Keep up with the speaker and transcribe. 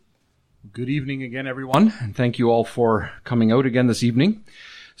Good evening again, everyone, and thank you all for coming out again this evening.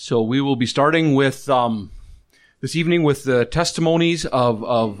 So we will be starting with this evening with the testimonies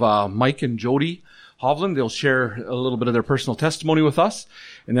of Mike and Jodi Hovland. They'll share a little bit of their personal testimony with us,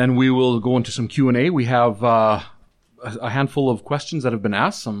 and then we will go into some Q&A. We have a handful of questions that have been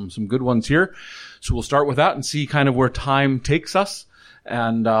asked, some good ones here. So we'll start with that and see kind of where time takes us,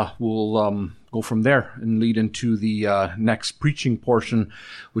 and we'll go from there and lead into the next preaching portion,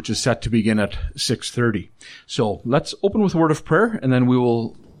 which is set to begin at 6:30. So let's open with a word of prayer, and then we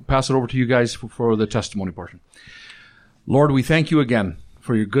will pass it over to you guys for the testimony portion. Lord, we thank you again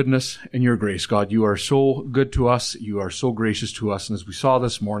for your goodness and your grace, God. You are so good to us. You are so gracious to us. And as we saw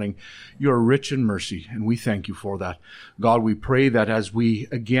this morning, you are rich in mercy, and we thank you for that. God, we pray that as we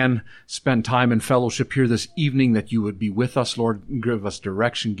again spend time in fellowship here this evening, that you would be with us, Lord. Give us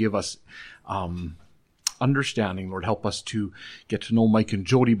direction, give us understanding, Lord. Help us to get to know Mike and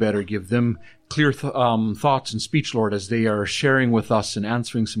Jodi better. Give them clear thoughts and speech, Lord, as they are sharing with us and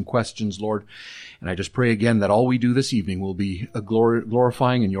answering some questions, Lord. And I just pray again that all we do this evening will be a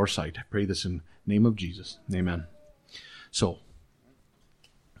glorifying in your sight. I pray this in the name of Jesus. Amen. So,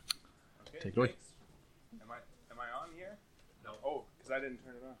 take it away. Am I on here? No. Oh, because I didn't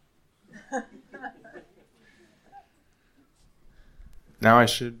turn it on. Now I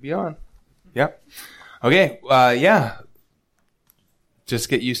should be on. Yep. Okay. Yeah. Just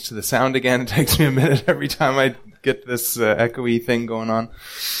get used to the sound again. It takes me a minute every time I get this echoey thing going on.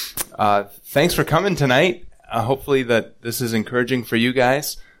 Thanks for coming tonight. Hopefully that this is encouraging for you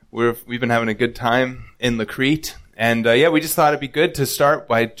guys. We've been having a good time in Crete. And we just thought it'd be good to start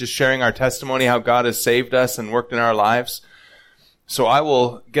by just sharing our testimony, how God has saved us and worked in our lives. So I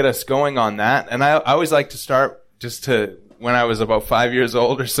will get us going on that. And I always like to start just when I was about 5 years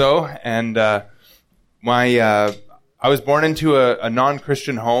old or so. And I was born into a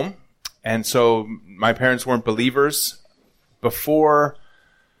non-Christian home. And so my parents weren't believers. Before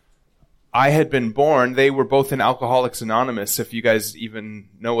I had been born, they were both in Alcoholics Anonymous, if you guys even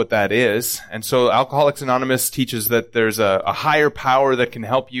know what that is. And so Alcoholics Anonymous teaches that there's a higher power that can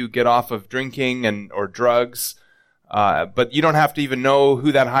help you get off of drinking or drugs. But you don't have to even know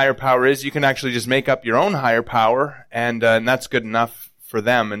who that higher power is. You can actually just make up your own higher power, and that's good enough for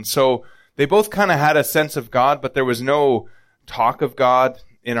them. And so they both kind of had a sense of God, but there was no talk of God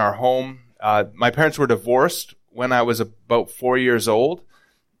in our home. My parents were divorced when I was about 4 years old.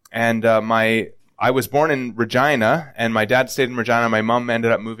 And I was born in Regina, and my dad stayed in Regina. My mom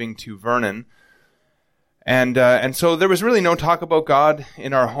ended up moving to Vernon. And so there was really no talk about God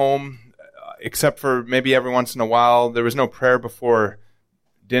in our home, except for maybe every once in a while. There was no prayer before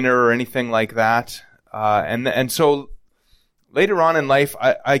dinner or anything like that. And so later on in life,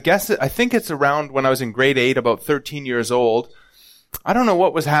 I think it's around when I was in grade 8, about 13 years old. I don't know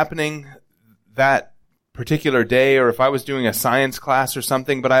what was happening that particular day, or if I was doing a science class or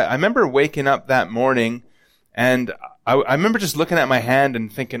something, but I remember waking up that morning, and I remember just looking at my hand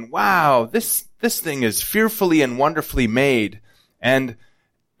and thinking, wow, this thing is fearfully and wonderfully made. And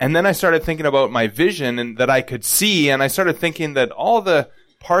then I started thinking about my vision and that I could see, and I started thinking that all the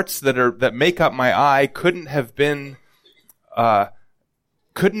parts that make up my eye couldn't have been at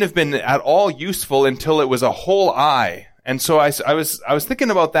all useful until it was a whole eye. And so I was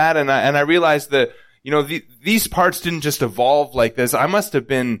thinking about that, and I realized that, these parts didn't just evolve like this. I must have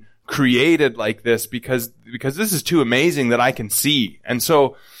been created like this because this is too amazing that I can see. And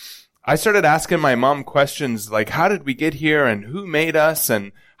so I started asking my mom questions like, how did we get here, and who made us,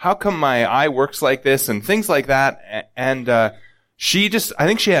 and how come my eye works like this, and things like that. And I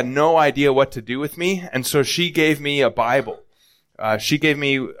think she had no idea what to do with me. And so she gave me a Bible. She gave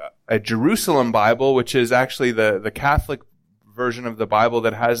me a Jerusalem Bible, which is actually the Catholic version of the Bible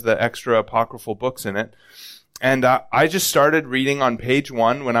that has the extra apocryphal books in it. And I just started reading on page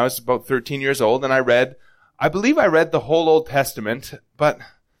 1 when I was about 13 years old, and I believe I read the whole Old Testament, but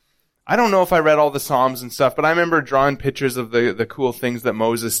I don't know if I read all the Psalms and stuff, but I remember drawing pictures of the cool things that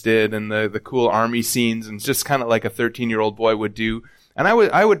Moses did and the cool army scenes, and just kind of like a 13-year-old boy would do. And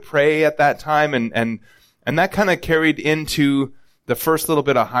I would pray at that time, and that kind of carried into the first little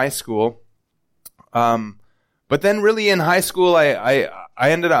bit of high school. But then really in high school, I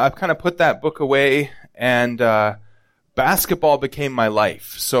ended up, I've kind of put that book away, and basketball became my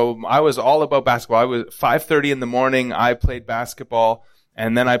life. So I was all about basketball. I was 5:30 in the morning, I played basketball,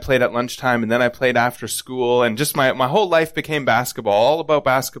 and then I played at lunchtime, and then I played after school, and just my whole life became basketball, all about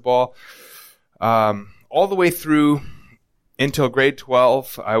basketball, all the way through until grade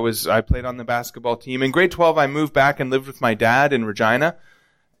 12. I played on the basketball team. In grade 12, I moved back and lived with my dad in Regina,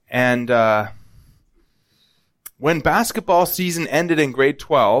 and when basketball season ended in grade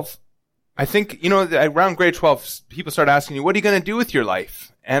 12, I think, around grade 12, people started asking you, what are you going to do with your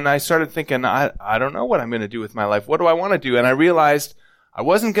life? And I started thinking, I don't know what I'm going to do with my life. What do I want to do? And I realized I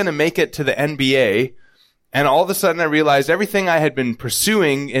wasn't going to make it to the NBA. And all of a sudden I realized everything I had been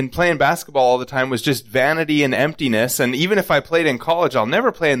pursuing in playing basketball all the time was just vanity and emptiness. And even if I played in college, I'll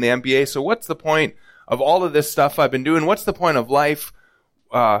never play in the NBA. So what's the point of all of this stuff I've been doing? What's the point of life?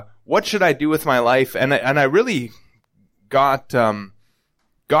 What should I do with my life? And I really got down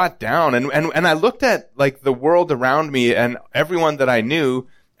and I looked at like the world around me and everyone that I knew,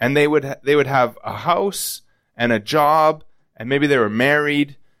 and they would have a house and a job, and maybe they were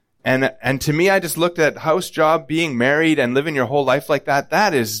married. And to me, I just looked at house, job, being married and living your whole life like that.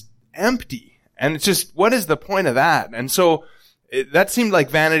 That is empty. And it's just, what is the point of that? And so that seemed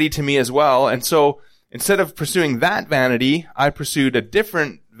like vanity to me as well. And so instead of pursuing that vanity, I pursued a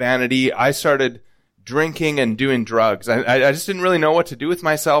different vanity. I started drinking and doing drugs. I just didn't really know what to do with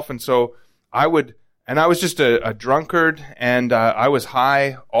myself. And so I was just a drunkard, and I was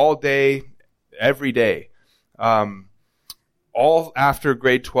high all day, every day. All after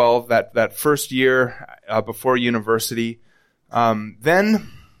grade 12, that first year before university.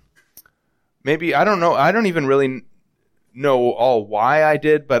 Then maybe, I don't know, I don't even really know all why I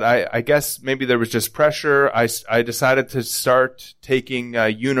did, but I guess maybe there was just pressure. I decided to start taking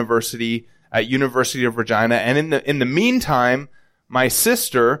university at University of Regina. And in the meantime, my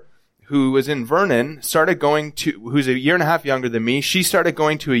sister, who was in Vernon, who's a year and a half younger than me, she started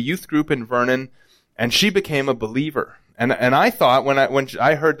going to a youth group in Vernon, and she became a believer. And I thought when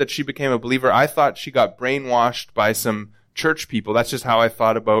I heard that she became a believer, I thought she got brainwashed by some church people. That's just how I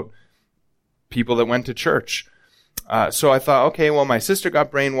thought about people that went to church. So I thought, okay, well, my sister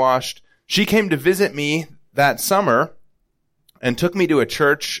got brainwashed. She came to visit me that summer and took me to a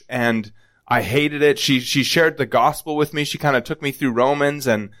church, and I hated it. She shared the gospel with me. She kind of took me through Romans,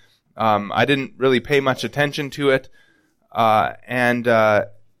 and I didn't really pay much attention to it. And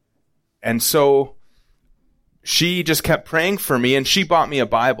so she just kept praying for me, and she bought me a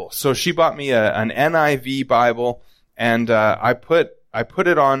Bible. So she bought me an NIV Bible, and I put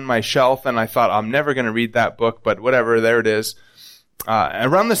it on my shelf, and I thought, I'm never going to read that book, but whatever, there it is.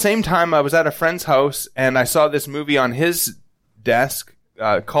 Around the same time, I was at a friend's house, and I saw this movie on his desk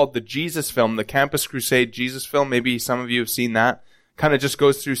called the Jesus Film, the Campus Crusade Jesus Film. Maybe some of you have seen that. Kind of just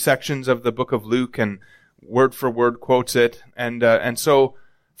goes through sections of the book of Luke and word for word quotes it. And so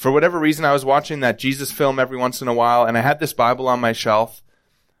for whatever reason, I was watching that Jesus film every once in a while, and I had this Bible on my shelf.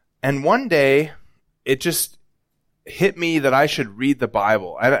 And one day, it just hit me that I should read the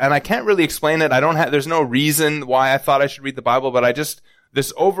Bible. And I can't really explain it. There's no reason why I thought I should read the Bible, but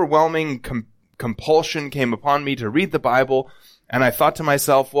this overwhelming compulsion came upon me to read the Bible. And I thought to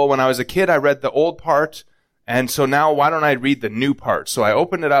myself, well, when I was a kid, I read the old part, and so now why don't I read the new part? So I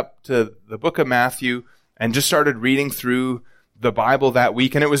opened it up to the book of Matthew and just started reading through the Bible that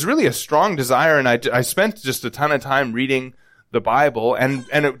week. And it was really a strong desire, and I spent just a ton of time reading the Bible, and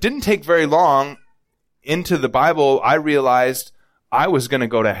it didn't take very long into the Bible, I realized I was going to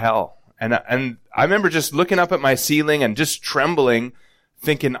go to hell. And I remember just looking up at my ceiling and just trembling,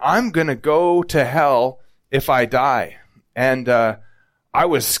 thinking, I'm going to go to hell if I die. And I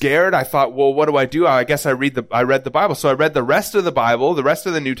was scared. I thought, well, what do I do? I guess I read the Bible. So I read the rest of the Bible, the rest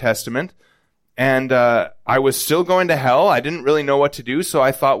of the New Testament, and I was still going to hell. I didn't really know what to do. So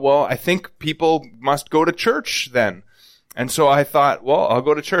I thought, well, I think people must go to church then. And so I thought, well, I'll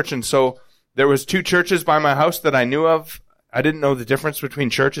go to church. And so there was 2 churches by my house that I knew of. I didn't know the difference between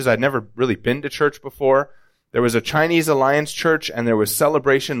churches. I'd never really been to church before. There was a Chinese Alliance church, and there was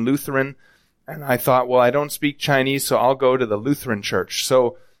Celebration Lutheran. And I thought, well, I don't speak Chinese, so I'll go to the Lutheran church.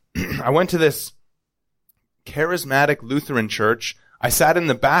 So I went to this charismatic Lutheran church. I sat in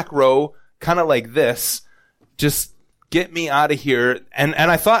the back row, kind of like this, just get me out of here. And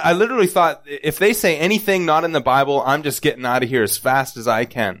I literally thought, if they say anything not in the Bible, I'm just getting out of here as fast as I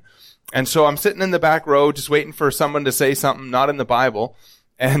can. And so I'm sitting in the back row, just waiting for someone to say something not in the Bible.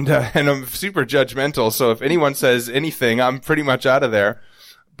 And I'm super judgmental. So if anyone says anything, I'm pretty much out of there.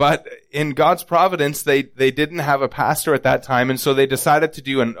 But in God's providence, they didn't have a pastor at that time. And so they decided to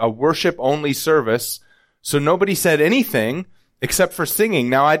do a worship only service. So nobody said anything except for singing.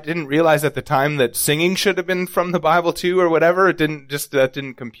 Now, I didn't realize at the time that singing should have been from the Bible too, or whatever. That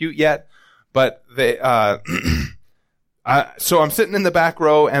didn't compute yet. But so I'm sitting in the back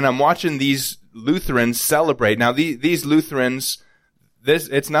row, and I'm watching these Lutherans celebrate. Now, these Lutherans,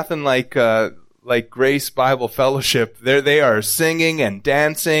 it's nothing like Grace Bible Fellowship. They are singing and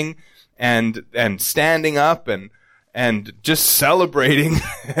dancing and standing up and just celebrating.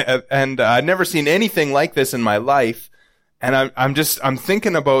 And I'd never seen anything like this in my life. And I'm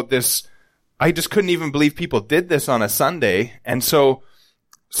thinking about this I just couldn't even believe people did this on a Sunday. And so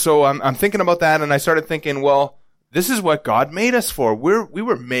I'm thinking about that, and I started thinking, well, this is what God made us for. We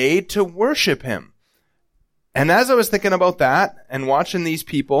were made to worship him. And as I was thinking about that and watching these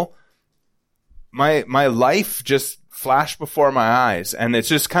people, my life just flashed before my eyes. And it's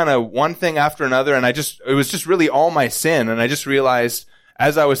just kind of one thing after another. And it was just really all my sin. And I just realized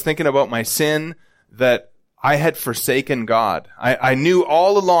as I was thinking about my sin that I had forsaken God. I knew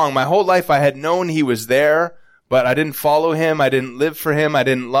all along, my whole life I had known he was there, but I didn't follow him. I didn't live for him. I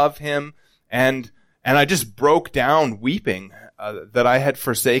didn't love him. And I just broke down weeping that I had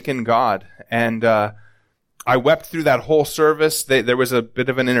forsaken God. And I wept through that whole service. There was a bit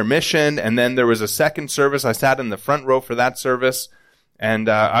of an intermission, and then there was a second service. I sat in the front row for that service, and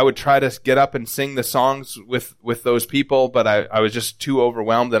I would try to get up and sing the songs with those people, but I was just too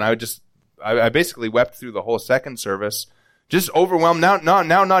overwhelmed, and I basically wept through the whole second service. Just overwhelmed, now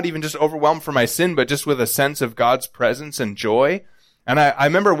not even just overwhelmed for my sin, but just with a sense of God's presence and joy. And I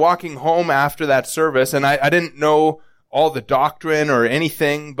remember walking home after that service, and I didn't know all the doctrine or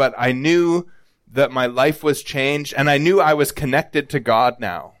anything, but I knew that my life was changed, and I knew I was connected to God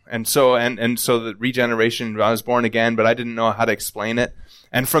now. And so the regeneration, I was born again, but I didn't know how to explain it.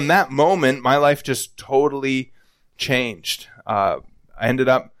 And from that moment, my life just totally changed. I ended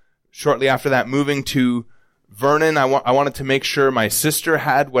up shortly after that moving to Vernon. I wanted to make sure my sister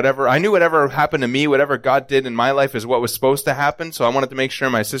had whatever. I knew whatever happened to me, whatever God did in my life is what was supposed to happen. So I wanted to make sure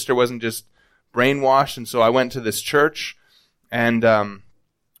my sister wasn't just brainwashed. And so I went to this church, and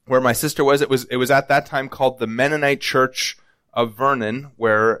where my sister was, it was at that time called the Mennonite Church of Vernon,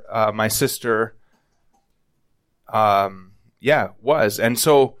 where my sister was. And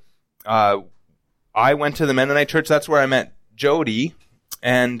so I went to the Mennonite Church. That's where I met Jodi,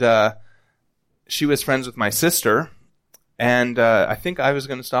 and she was friends with my sister. And I think I was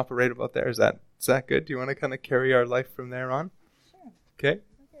going to stop right about there. Is that good? Do you want to kind of carry our life from there on? Sure. Okay.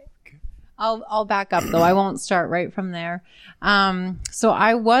 I'll back up though. I won't start right from there. So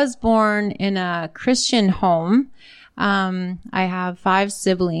I was born in a Christian home. I have 5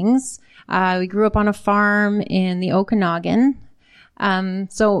 siblings. We grew up on a farm in the Okanagan.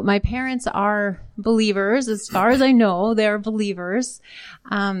 So my parents are believers. As far as I know, they're believers.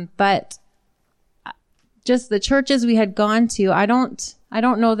 But just the churches we had gone to, I don't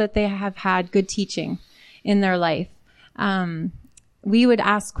know that they have had good teaching in their life. We would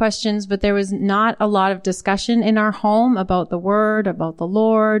ask questions, but there was not a lot of discussion in our home about the word, about the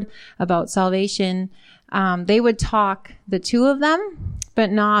Lord, about salvation. They would talk, the two of them,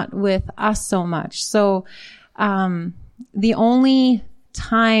 but not with us so much. So, the only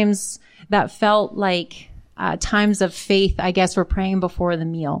times that felt like, times of faith, I guess, were praying before the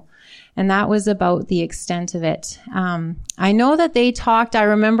meal. And that was about the extent of it. I know that they talked, I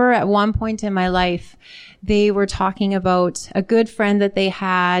remember at one point in my life, they were talking about a good friend that they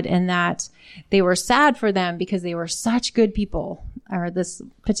had, and that they were sad for them because they were such good people. Or this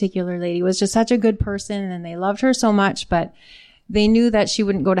particular lady was just such a good person, and they loved her so much, but they knew that she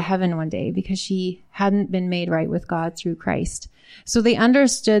wouldn't go to heaven one day because she hadn't been made right with God through Christ. So they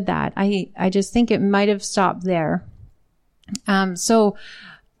understood that. I just think it might have stopped there. So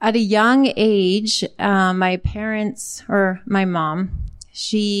at a young age, my parents, or my mom,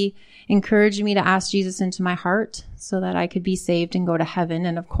 she encouraged me to ask Jesus into my heart so that I could be saved and go to heaven.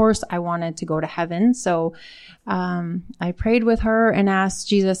 And of course, I wanted to go to heaven. So I prayed with her and asked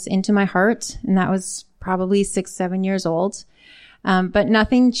Jesus into my heart. And that was probably 6, 7 years old. But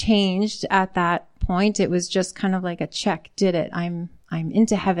nothing changed at that point. It was just kind of like a check. Did it. I'm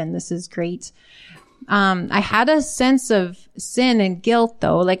into heaven. This is great. I had a sense of sin and guilt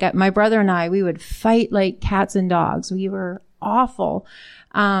though. Like my brother and I, we would fight like cats and dogs. We were awful.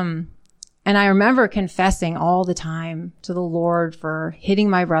 And I remember confessing all the time to the Lord for hitting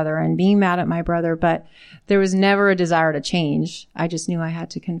my brother and being mad at my brother, but there was never a desire to change. I just knew I had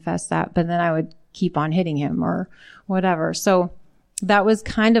to confess that, but then I would keep on hitting him or whatever. So that was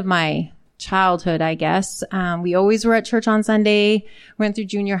kind of my childhood, I guess. We always were at church on Sunday, went through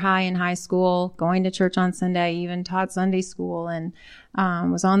junior high and high school, going to church on Sunday. I even taught Sunday school and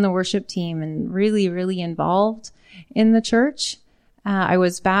was on the worship team and really, really involved in the church. I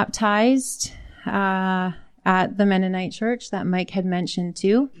was baptized at the Mennonite church that Mike had mentioned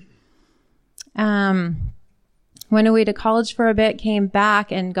too. Went away to college for a bit, came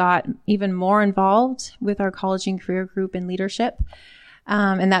back and got even more involved with our college and career group and leadership.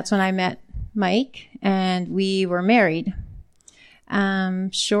 And that's when I met Mike and we were married.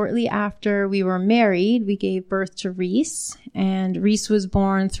 Shortly after we were married, we gave birth to Reese, and Reese was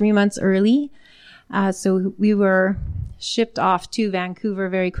born 3 months early. So we were shipped off to Vancouver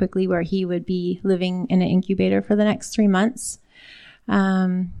very quickly, where he would be living in an incubator for the next 3 months.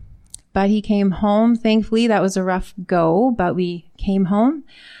 But he came home. Thankfully, that was a rough go, but we came home.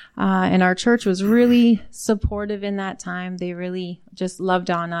 And our church was really supportive in that time. They really just loved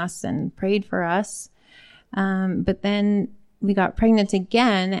on us and prayed for us. But then we got pregnant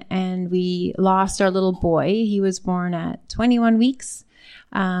again, and we lost our little boy. He was born at 21 weeks.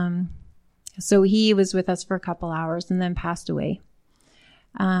 So he was with us for a couple hours and then passed away.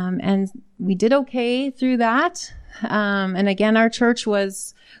 And we did okay through that. And again, our church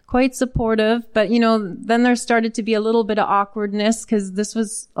was quite supportive, but then there started to be a little bit of awkwardness because this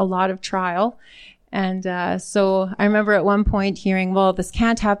was a lot of trial. And, so I remember at one point hearing, well, this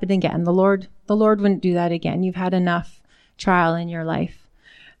can't happen again. The Lord wouldn't do that again. You've had enough trial in your life.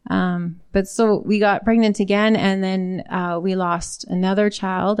 But so we got pregnant again, and then, we lost another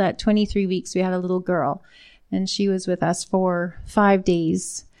child at 23 weeks. We had a little girl, and she was with us for 5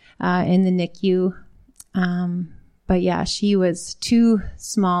 days, in the NICU. But yeah, she was too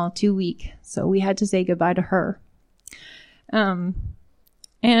small, too weak. So we had to say goodbye to her. And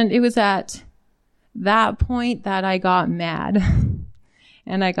it was at that point that I got mad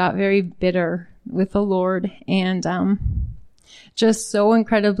and I got very bitter with the Lord and, just so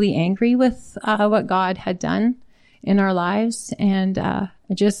incredibly angry with, what God had done in our lives. And, I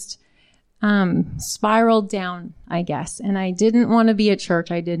just, spiraled down, I guess. And I didn't want to be at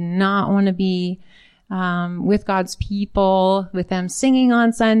church. I did not want to be with God's people, with them singing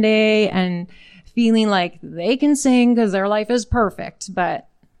on Sunday and feeling like they can sing because their life is perfect, but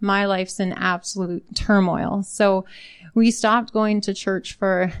my life's in absolute turmoil. So we stopped going to church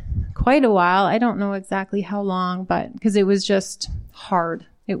for quite a while. I don't know exactly how long, but because it was just hard.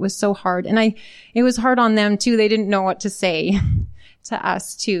 It was so hard. And it was hard on them too. They didn't know what to say to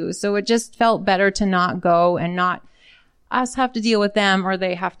us too. So it just felt better to not go and not us have to deal with them or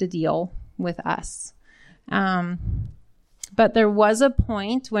they have to deal with us. But there was a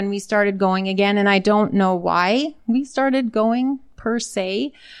point when we started going again, and I don't know why we started going per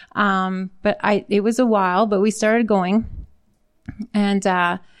se. But it was a while, but we started going,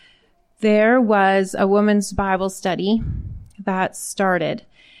 and, there was a women's Bible study that started,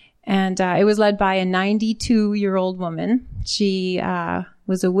 and, it was led by a 92-year-old woman. She,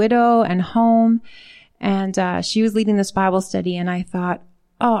 was a widow and home, and, she was leading this Bible study, and I thought,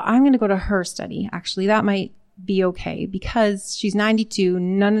 oh, I'm going to go to her study. Actually, that might be okay because she's 92.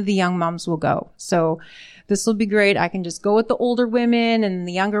 None of the young moms will go. So this will be great. I can just go with the older women and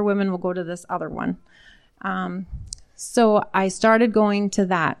the younger women will go to this other one. So I started going to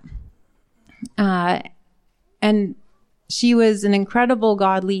that. And she was an incredible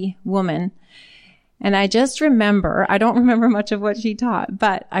godly woman. And I just remember, I don't remember much of what she taught,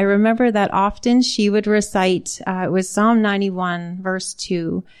 but I remember that often she would recite, it was Psalm 91 verse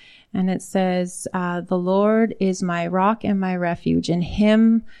 2. And it says, the Lord is my rock and my refuge. In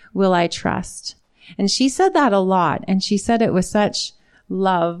him will I trust. And she said that a lot. And she said it with such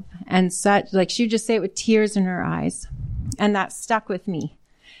love and such, like she would just say it with tears in her eyes. And that stuck with me,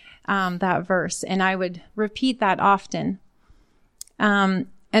 that verse. And I would repeat that often.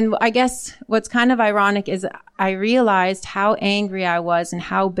 And I guess what's kind of ironic is I realized how angry I was and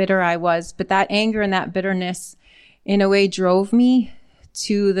how bitter I was. But that anger and that bitterness in a way drove me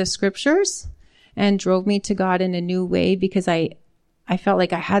to the scriptures and drove me to God in a new way because I felt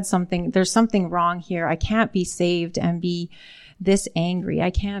like I had there's something wrong here. I can't be saved and be this angry. I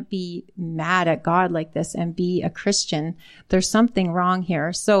can't be mad at God like this and be a Christian. There's something wrong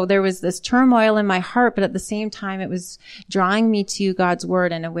here. So there was this turmoil in my heart, but at the same time, it was drawing me to God's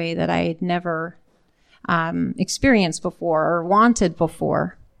word in a way that I had never experienced before or wanted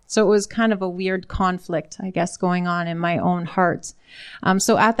before. So it was kind of a weird conflict, I guess, going on in my own heart.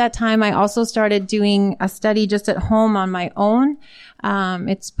 So at that time, I also started doing a study just at home on my own.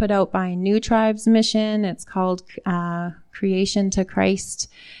 It's put out by New Tribes Mission. It's called Creation to Christ.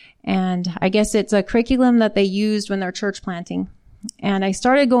 And I guess it's a curriculum that they used when they're church planting. And I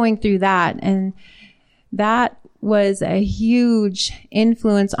started going through that. And that was a huge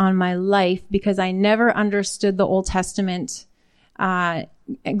influence on my life because I never understood the Old Testament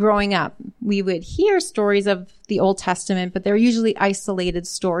growing up. We would hear stories of the Old Testament, but they're usually isolated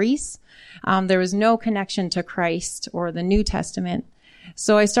stories. There was no connection to Christ or the New Testament.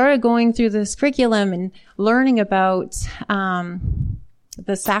 So I started going through this curriculum and learning about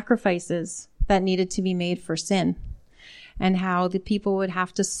the sacrifices that needed to be made for sin and how the people would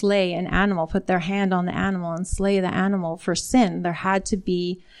have to slay an animal, put their hand on the animal and slay the animal for sin. There had to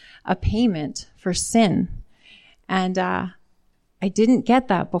be a payment for sin. And I didn't get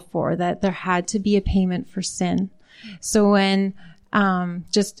that before, that there had to be a payment for sin. So when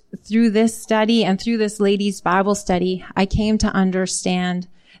just through this study and through this ladies' Bible study, I came to understand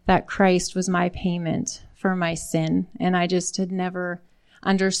that Christ was my payment for my sin. And I just had never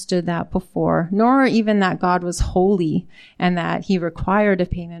understood that before, nor even that God was holy and that he required a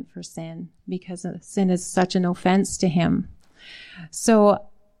payment for sin, because sin is such an offense to him. So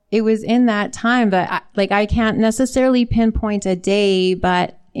it was in that time that I can't necessarily pinpoint a day,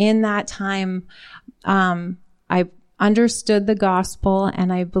 but in that time, I understood the gospel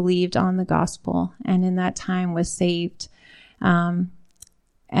and I believed on the gospel, and in that time was saved.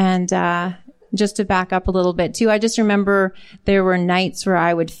 Just to back up a little bit too, I just remember there were nights where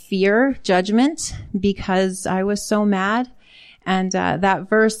I would fear judgment because I was so mad. And that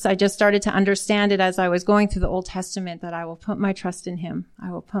verse, I just started to understand it as I was going through the Old Testament, that I will put my trust in him.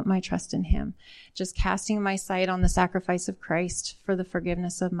 I will put my trust in him. Just casting my sight on the sacrifice of Christ for the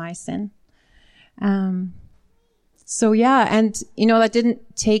forgiveness of my sin. So yeah, and that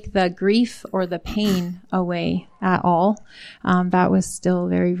didn't take the grief or the pain away at all. That was still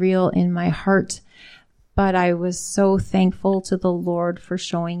very real in my heart. But I was so thankful to the Lord for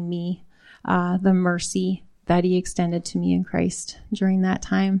showing me the mercy that he extended to me in Christ during that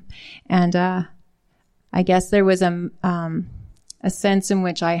time. And I guess there was a sense in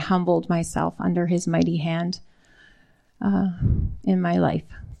which I humbled myself under his mighty hand in my life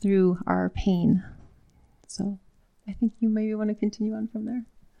through our pain. So I think you maybe want to continue on from there.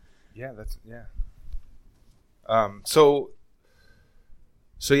 Yeah. So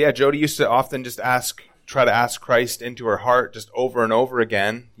yeah, Jodi used to often just try to ask Christ into her heart just over and over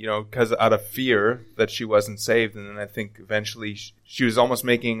again, because out of fear that she wasn't saved. And then I think eventually she was almost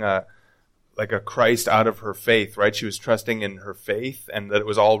making a Christ out of her faith, right? She was trusting in her faith and that it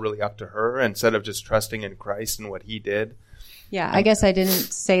was all really up to her instead of just trusting in Christ and what he did. Yeah, I guess I didn't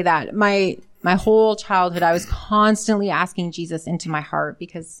say that. My whole childhood, I was constantly asking Jesus into my heart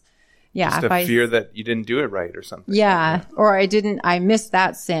because, just a fear that you didn't do it right or something. Yeah, or I missed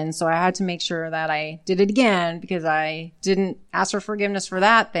that sin, so I had to make sure that I did it again because I didn't ask for forgiveness for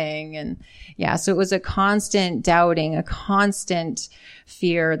that thing. And yeah, so it was a constant doubting, a constant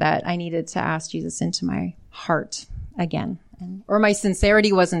fear that I needed to ask Jesus into my heart again. Or my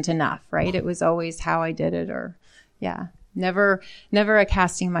sincerity wasn't enough, right? It was always how I did it, or yeah. Never a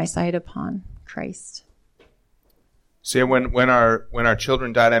casting my sight upon Christ. So yeah, when our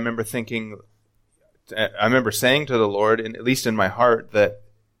children died, I remember saying to the Lord, and at least in my heart, that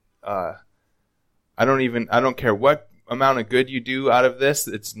I don't care what amount of good you do out of this,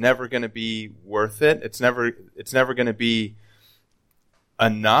 it's never going to be worth it. It's never going to be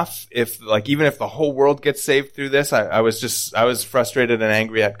enough. Even if the whole world gets saved through this, I was frustrated and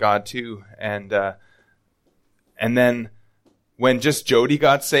angry at God too, and then when just Jodi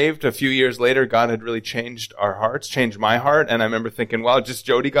got saved a few years later, God had really changed our hearts, changed my heart. And I remember thinking, well, just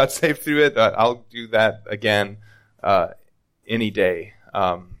Jodi got saved through it. I'll do that again, any day.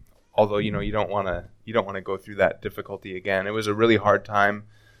 Although, you don't want to go through that difficulty again. It was a really hard time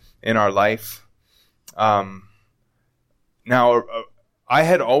in our life. Now, I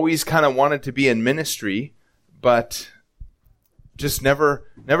had always kind of wanted to be in ministry, but just never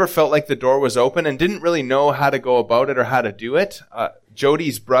felt like the door was open and didn't really know how to go about it or how to do it.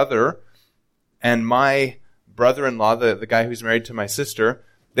 Jodi's brother and my brother-in-law, the guy who's married to my sister,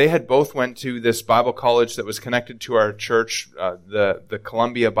 they had both went to this Bible college that was connected to our church, the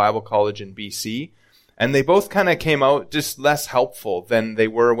Columbia Bible College in BC. And they both kind of came out just less helpful than they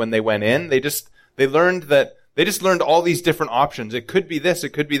were when they went in. They learned all these different options. It could be this, it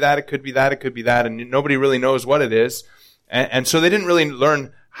could be that, it could be that, it could be that, and nobody really knows what it is. And so they didn't really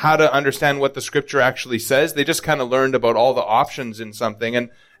learn how to understand what the scripture actually says. They just kind of learned about all the options in something. And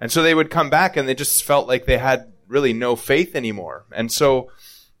so they would come back and they just felt like they had really no faith anymore. And so,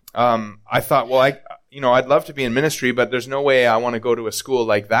 I thought, well, I'd love to be in ministry, but there's no way I want to go to a school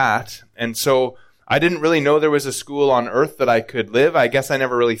like that. And so I didn't really know there was a school on earth that I could live. I guess I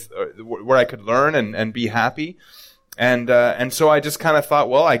never really, where I could learn and be happy. And so I just kind of thought,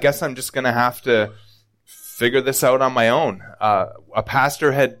 well, I guess I'm just going to have to figure this out on my own. A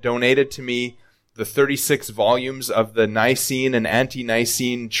pastor had donated to me the 36 volumes of the Nicene and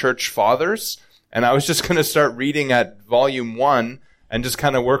Ante-Nicene church fathers, and I was just going to start reading at volume 1 and just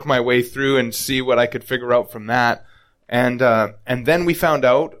kind of work my way through and see what I could figure out from that. And then we found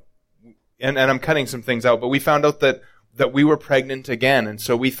out, and I'm cutting some things out, but we found out that we were pregnant again, and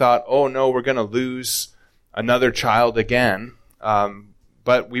so we thought, oh no, we're going to lose another child again.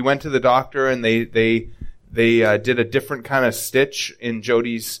 But we went to the doctor, and they did a different kind of stitch in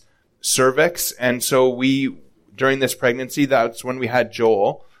Jodi's cervix. And so during this pregnancy, that's when we had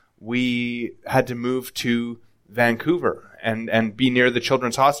Joel, we had to move to Vancouver and be near the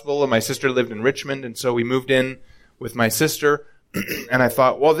Children's Hospital. And my sister lived in Richmond, and so we moved in with my sister. And I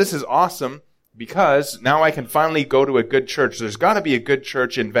thought, well, this is awesome because now I can finally go to a good church. There's got to be a good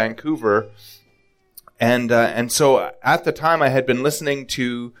church in Vancouver. And so at the time I had been listening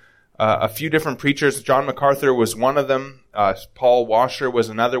to a few different preachers. John MacArthur was one of them. Paul Washer was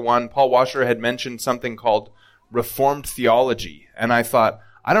another one. Paul Washer had mentioned something called Reformed theology. And I thought,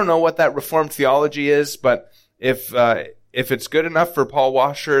 I don't know what that Reformed theology is, but if it's good enough for Paul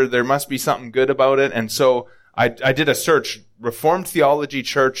Washer, there must be something good about it. And so I did a search, Reformed Theology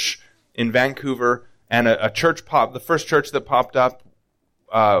Church in Vancouver, and a church the first church that popped up,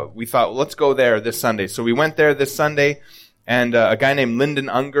 we thought, well, let's go there this Sunday. So we went there this Sunday, and a guy named Lyndon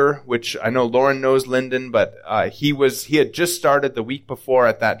Unger, which I know Lauren knows Lyndon, but he had just started the week before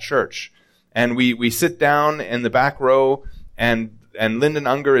at that church. And we sit down in the back row, and Lyndon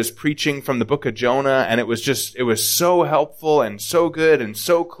Unger is preaching from the book of Jonah, and it was so helpful and so good and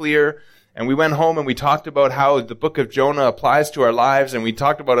so clear. And we went home and we talked about how the book of Jonah applies to our lives, and we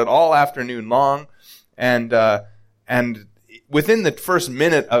talked about it all afternoon long. And within the first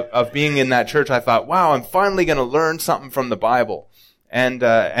minute of being in that church, I thought, wow, I'm finally going to learn something from the Bible.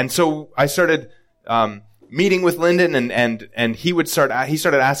 And so I started meeting with Lyndon, and he started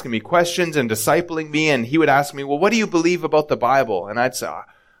asking me questions and discipling me, and he would ask me, well, what do you believe about the Bible? And I'd say,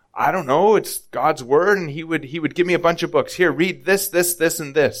 I don't know, it's God's word. And he would give me a bunch of books. Here, read this,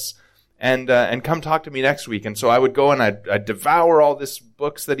 and this. And come talk to me next week. And so I would go and I'd devour all these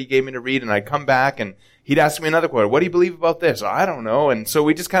books that he gave me to read, and I'd come back and he'd ask me another question. What do you believe about this? I don't know. And so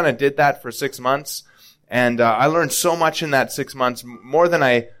we just kind of did that for 6 months. And I learned so much in that 6 months, more than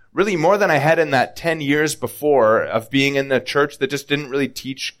I had in that 10 years before of being in the church that just didn't really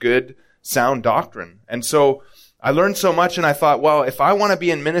teach good, sound doctrine. And so I learned so much, and I thought, well, if I want to be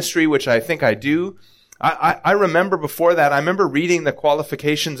in ministry, which I think I do, I remember before that, I remember reading the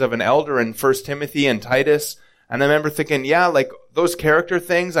qualifications of an elder in 1 Timothy and Titus, and I remember thinking, yeah, like those character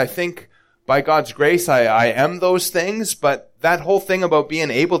things, I think by God's grace, I am those things, but that whole thing about being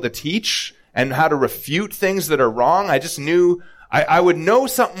able to teach and how to refute things that are wrong, I just knew I would know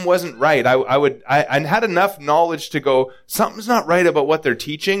something wasn't right. I had enough knowledge to go, something's not right about what they're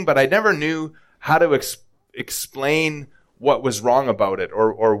teaching, but I never knew how to explain what was wrong about it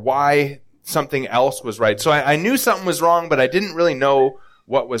or why something else was right. So I knew something was wrong, but I didn't really know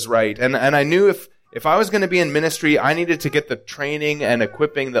what was right. And I knew if I was going to be in ministry, I needed to get the training and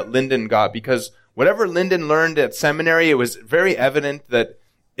equipping that Lyndon got, because whatever Lyndon learned at seminary, it was very evident that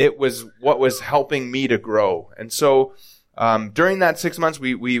it was what was helping me to grow. And so during that 6 months,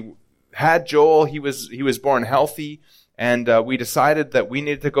 we had Joel. He was born healthy, and we decided that we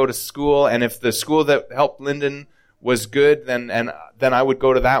needed to go to school. And if the school that helped Lyndon was good, then I would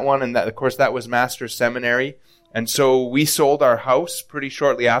go to that one. And that, of course, that was Master's Seminary. And so we sold our house pretty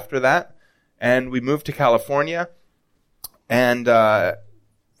shortly after that, and we moved to California, and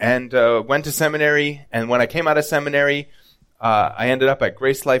went to seminary. And when I came out of seminary, I ended up at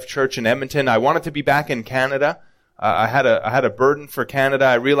Grace Life Church in Edmonton. I wanted to be back in Canada. I had a burden for Canada.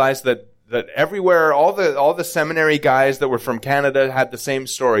 I realized that everywhere, all the seminary guys that were from Canada had the same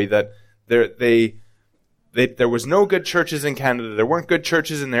story, that there was no good churches in Canada. There weren't good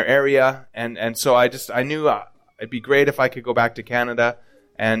churches in their area. And so I knew it'd be great if I could go back to Canada.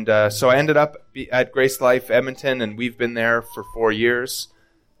 And so I ended up at Grace Life Edmonton, and we've been there for 4 years.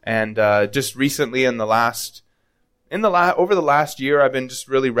 And just recently over the last year, I've been just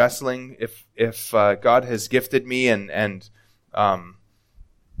really wrestling if God has gifted me and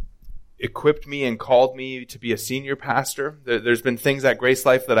equipped me and called me to be a senior pastor. There's been things at Grace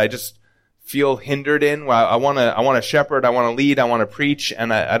Life that I just feel hindered in. Well, I want to shepherd, I want to lead, I want to preach,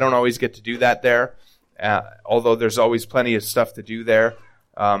 and I don't always get to do that there, although there's always plenty of stuff to do there.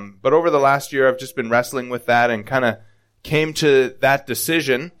 But over the last year, I've just been wrestling with that and kind of came to that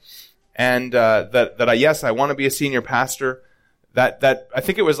decision, and I want to be a senior pastor. That I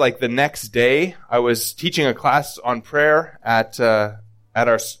think it was like the next day I was teaching a class on prayer at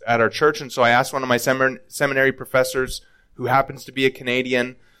our church, and so I asked one of my seminary professors, who happens to be a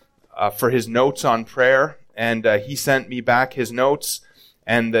Canadian, for his notes on prayer, and he sent me back his notes.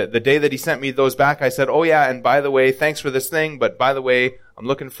 And the day that he sent me those back, I said, oh yeah, and by the way, thanks for this thing, but by the way, I'm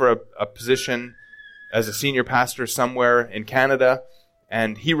looking for a position as a senior pastor somewhere in Canada.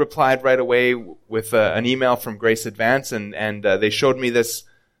 And he replied right away with an email from Grace Advance, and they showed me this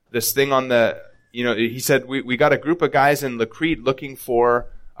thing on the, he said, we got a group of guys in La Crete looking for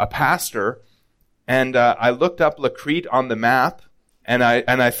a pastor. And I looked up La Crete on the map, and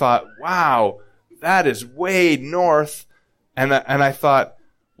I thought, wow, that is way north. And I thought,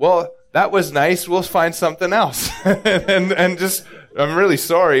 well, that was nice. We'll find something else. and just, I'm really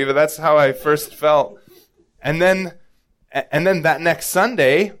sorry, but that's how I first felt. And then that next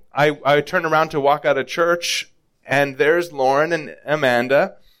Sunday, I turned around to walk out of church, and there's Lauren and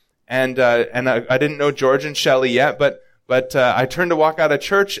Amanda, and I didn't know George and Shelley yet, but I turned to walk out of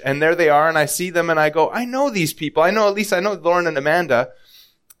church, and there they are, and I see them, and I go, I know these people. I know Lauren and Amanda.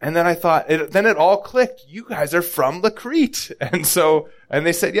 And then I thought, then it all clicked. You guys are from La Crete. And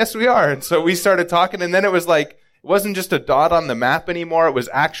they said, yes, we are. And so we started talking, and then it was like, it wasn't just a dot on the map anymore. It was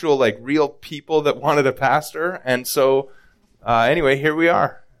actual, like, real people that wanted a pastor. And so, anyway, here we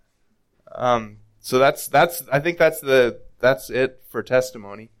are. So I think that's it for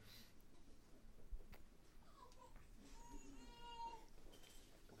testimony.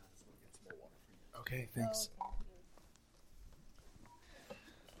 Okay, thanks.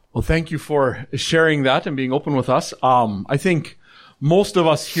 Well, thank you for sharing that and being open with us. I think most of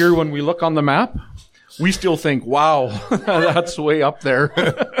us here, when we look on the map, we still think, wow, that's way up there.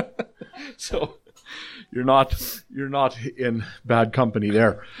 So you're not in bad company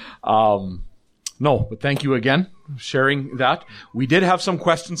there. No, but thank you again for sharing that. We did have some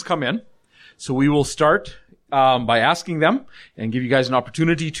questions come in, so we will start by asking them and give you guys an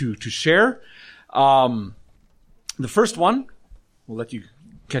opportunity to share. The first one, we'll let you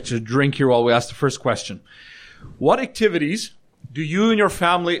catch a drink here while we ask the first question. What activities do you and your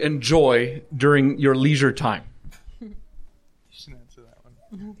family enjoy during your leisure time? You should answer that one.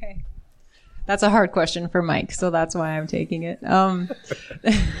 Okay. That's a hard question for Mike, so that's why I'm taking it.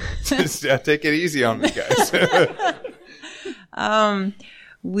 Just take it easy on me, guys.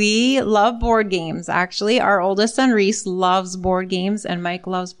 We love board games, actually. Our oldest son, Reese, loves board games, and Mike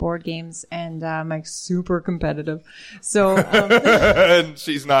loves board games, and Mike's super competitive. So, and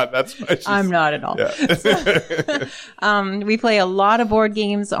she's not. That's why I'm not at all. Yeah. We play a lot of board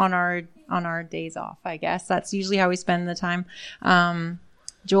games on our days off, I guess. That's usually how we spend the time.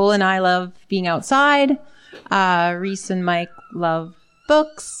 Joel and I love being outside. Reese and Mike love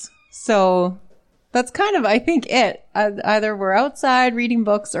books. So that's kind of, I think, it. Either we're outside reading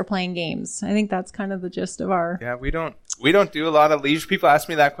books or playing games. I think that's kind of the gist of our... Yeah, we don't do a lot of leisure. People ask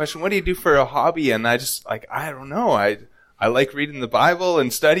me that question, what do you do for a hobby? And I just, I don't know. I like reading the Bible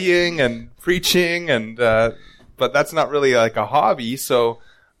and studying and preaching, and but that's not really like a hobby. So,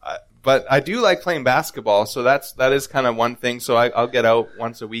 but I do like playing basketball. So that is kind of one thing. So I'll get out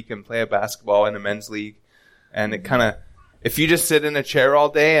once a week and play a basketball in a men's league. And it kind of... If you just sit in a chair all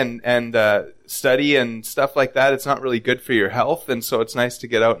day and study and stuff like that, it's not really good for your health. And so it's nice to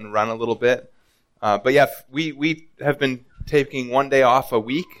get out and run a little bit. But yeah, we have been taking one day off a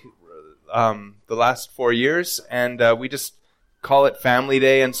week the last 4 years, and we just call it family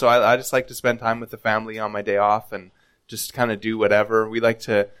day. And so I just like to spend time with the family on my day off and just kind of do whatever. We like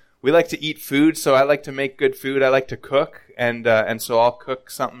to eat food, so I like to make good food. I like to cook, and so I'll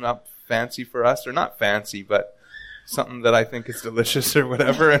cook something up fancy for us, or not fancy, but something that I think is delicious or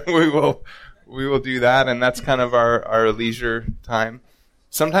whatever, and we will do that, and that's kind of our leisure time.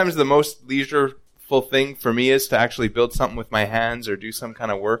 Sometimes the most leisureful thing for me is to actually build something with my hands or do some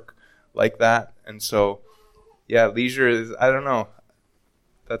kind of work like that. And so, yeah, leisure is, I don't know.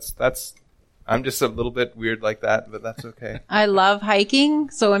 That's I'm just a little bit weird like that, but that's okay. I love hiking.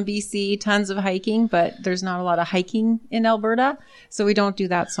 So in BC, tons of hiking, but there's not a lot of hiking in Alberta. So we don't do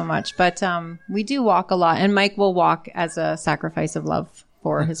that so much. But we do walk a lot. And Mike will walk as a sacrifice of love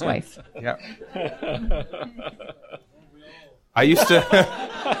for his wife. Yeah. I used to...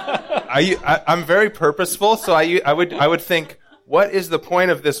 I'm very purposeful, so I would think, what is the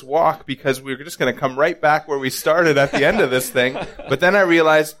point of this walk? Because we're just going to come right back where we started at the end of this thing. But then I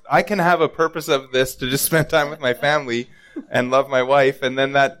realized I can have a purpose of this to just spend time with my family and love my wife. And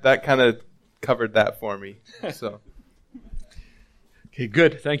then that kind of covered that for me. So. Okay,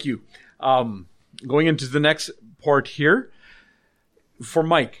 good. Thank you. Going into the next part here. For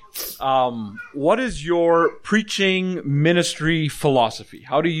Mike, what is your preaching ministry philosophy?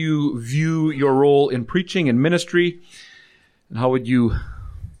 How do you view your role in preaching and ministry? And how would you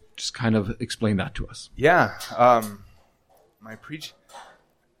just kind of explain that to us? Yeah. My preach.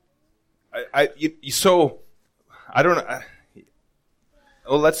 So I don't know.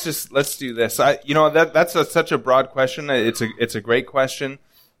 Well, let's do this. That's such a broad question. It's a great question.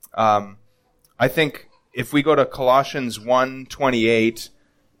 I think if we go to Colossians 1:28,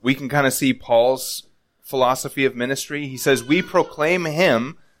 we can kind of see Paul's philosophy of ministry. He says, "We proclaim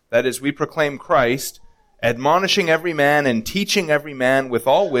him," that is, we proclaim Christ, "admonishing every man and teaching every man with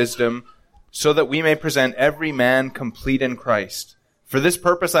all wisdom, so that we may present every man complete in Christ. For this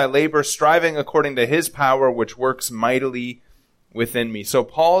purpose I labor, striving according to his power, which works mightily within me." So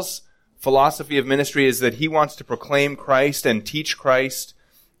Paul's philosophy of ministry is that he wants to proclaim Christ and teach Christ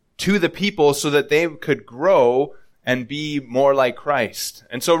to the people so that they could grow and be more like Christ.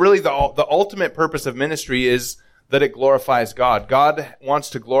 And so really the ultimate purpose of ministry is that it glorifies God. God wants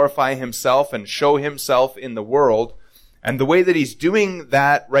to glorify himself and show himself in the world. And the way that he's doing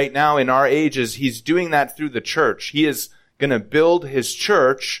that right now in our age is he's doing that through the church. He is going to build his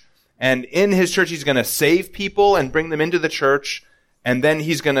church, and in his church he's going to save people and bring them into the church, and then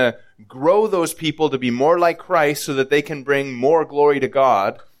he's going to grow those people to be more like Christ so that they can bring more glory to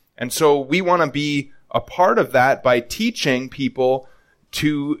God. And so we want to be a part of that by teaching people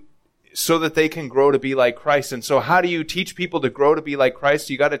so that they can grow to be like Christ. And so how do you teach people to grow to be like Christ?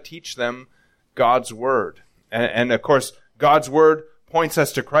 You got to teach them God's word. And of course, God's word points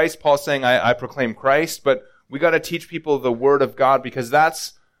us to Christ. Paul's saying, I proclaim Christ, but we got to teach people the word of God, because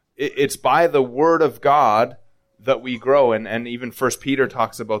it's by the word of God that we grow. And even 1 Peter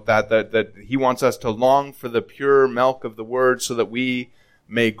talks about that he wants us to long for the pure milk of the word so that we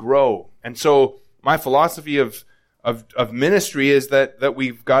may grow. And so my philosophy of ministry is that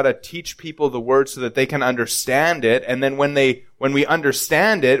we've got to teach people the word so that they can understand it. And then when we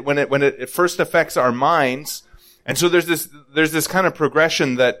understand it, when it first affects our minds. And so there's this kind of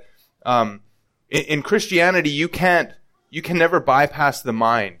progression that, in Christianity, you can never bypass the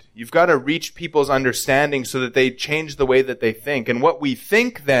mind. You've got to reach people's understanding so that they change the way that they think. And what we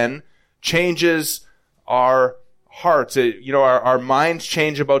think then changes our hearts. Our minds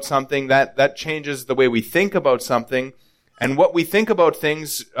change about something, that changes the way we think about something. And what we think about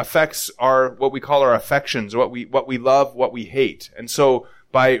things affects what we call our affections, what we love, what we hate. And so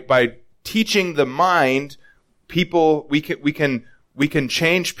by teaching the mind, people, we can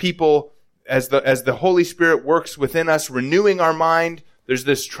change people as the Holy Spirit works within us, renewing our mind. There's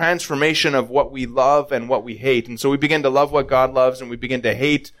this transformation of what we love and what we hate. And so we begin to love what God loves, and we begin to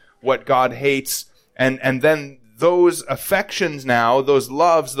hate what God hates. And then those affections now, those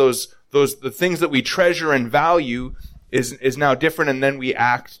loves, the things that we treasure and value is now different, and then we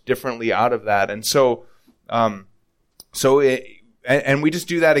act differently out of that. And so, and we just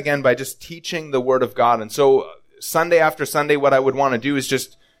do that again by just teaching the Word of God. And so Sunday after Sunday, what I would want to do is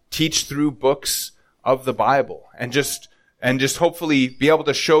just teach through books of the Bible, and just hopefully be able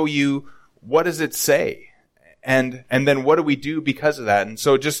to show you what does it say, and then what do we do because of that. And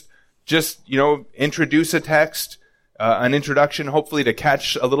so just introduce a text, an introduction, hopefully to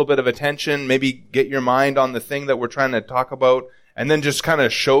catch a little bit of attention, maybe get your mind on the thing that we're trying to talk about, and then just kind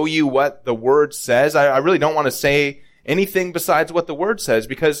of show you what the Word says. I really don't want to say anything besides what the Word says,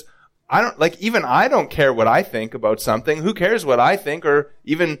 because I don't care what I think about something. Who cares what I think, or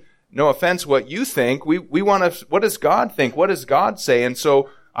even, no offense, what you think? We want to, what does God think? What does God say? And so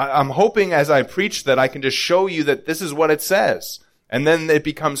I'm hoping as I preach that I can just show you that this is what it says. And then it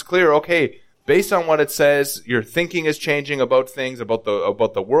becomes clear, okay, based on what it says, your thinking is changing about things, about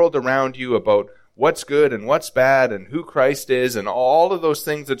the world around you, about what's good and what's bad, and who Christ is, and all of those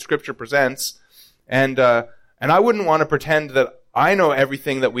things that Scripture presents. And I wouldn't want to pretend that I know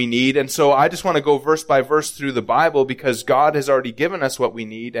everything that we need, and so I just want to go verse by verse through the Bible, because God has already given us what we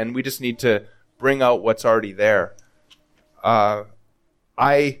need, and we just need to bring out what's already there.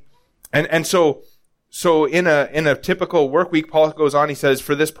 So in a typical work week, Paul goes on, he says,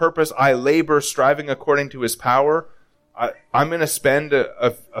 "For this purpose I labor, striving according to his power." I'm going to spend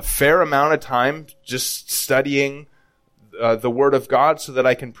a fair amount of time just studying the Word of God so that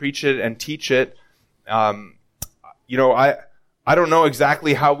I can preach it and teach it. I don't know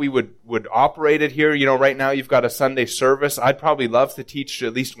exactly how we would operate it here. Right now you've got a Sunday service. I'd probably love to teach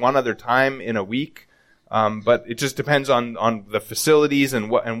at least one other time in a week. But it just depends on the facilities and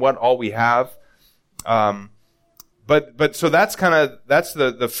what all we have. But so that's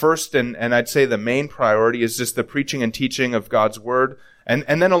the first and I'd say the main priority is just the preaching and teaching of God's Word.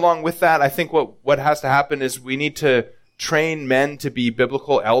 And then along with that, I think what has to happen is we need to train men to be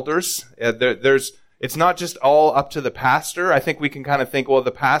biblical elders. It's not just all up to the pastor. I think we can kind of think, well,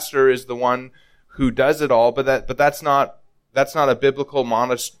 the pastor is the one who does it all, but that's not a biblical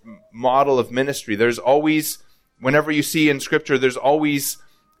model of ministry. There's always, whenever you see in Scripture, there's always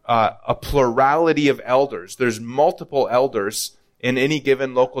a plurality of elders. There's multiple elders in any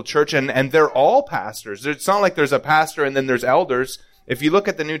given local church, and they're all pastors. It's not like there's a pastor and then there's elders. If you look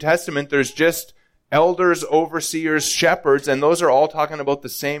at the New Testament, there's just elders, overseers, shepherds, and those are all talking about the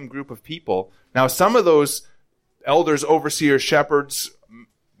same group of people. Now, some of those elders, overseers, shepherds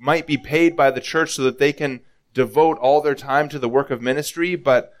might be paid by the church so that they can devote all their time to the work of ministry,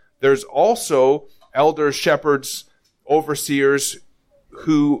 but there's also elders, shepherds, overseers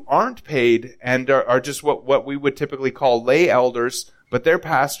who aren't paid and are just what we would typically call lay elders, but they're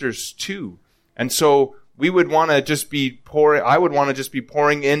pastors too. And so we would want to just be pouring, I would want to just be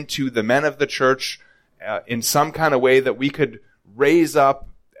pouring into the men of the church in some kind of way that we could raise up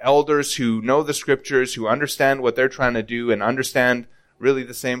elders who know the scriptures, who understand what they're trying to do and understand really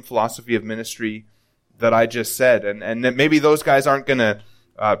the same philosophy of ministry that I just said. And maybe those guys aren't going to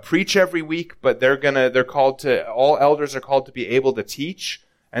preach every week, but they're called to, all elders are called to be able to teach.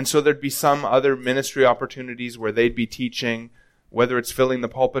 And so there'd be some other ministry opportunities where they'd be teaching, whether it's filling the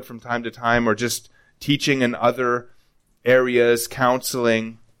pulpit from time to time or just teaching in other areas.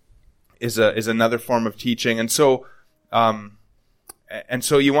 Counseling is another form of teaching. And so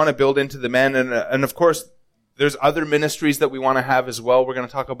you want to build into the men. And of course, there's other ministries that we want to have as well. We're going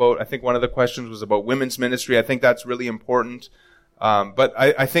to talk about, I think one of the questions was about women's ministry. I think that's really important. But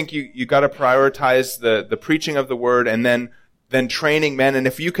I think you got to prioritize the preaching of the word and then training men. And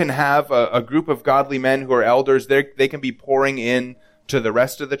if you can have a group of godly men who are elders, they can be pouring in to the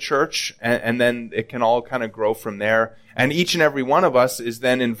rest of the church, and then it can all kind of grow from there. And each and every one of us is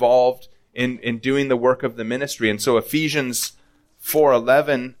then involved in doing the work of the ministry. And so Ephesians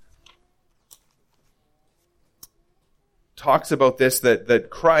 4:11 talks about this, that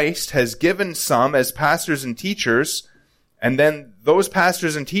Christ has given some as pastors and teachers, and then those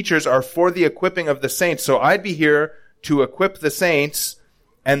pastors and teachers are for the equipping of the saints. So I'd be here to equip the saints,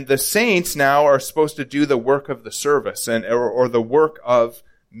 and the saints now are supposed to do the work of the service or the work of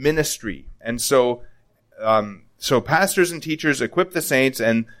ministry. And so pastors and teachers equip the saints,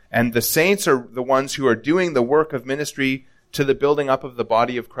 and the saints are the ones who are doing the work of ministry to the building up of the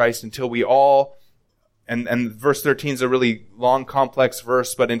body of Christ until we all, and verse 13 is a really long, complex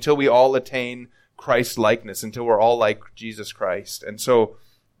verse, but until we all attain Christ likeness, until we're all like Jesus Christ. And so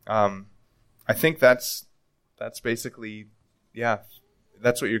I think that's basically,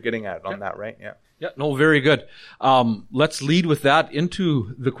 that's what you're getting at on that, right? Yeah. Yeah, no, very good. Let's lead with that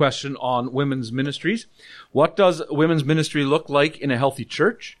into the question on women's ministries. What does women's ministry look like in a healthy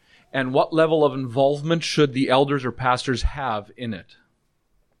church? And what level of involvement should the elders or pastors have in it?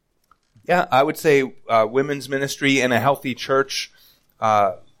 Yeah, I would say women's ministry in a healthy church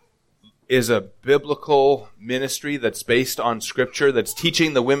is a biblical ministry that's based on Scripture, that's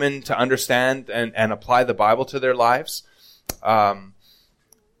teaching the women to understand and apply the Bible to their lives. And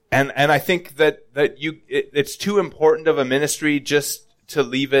I think that it's too important of a ministry just to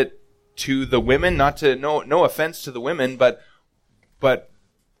leave it to the women. No offense to the women, but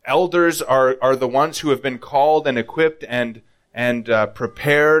elders are the ones who have been called and equipped and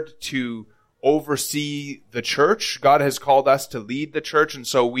prepared to oversee the church. God has called us to lead the church, and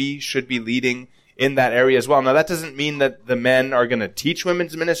so we should be leading in that area as well. Now, that doesn't mean that the men are going to teach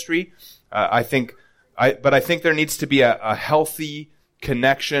women's ministry. But I think there needs to be a healthy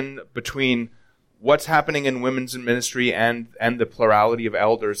connection between what's happening in women's ministry and the plurality of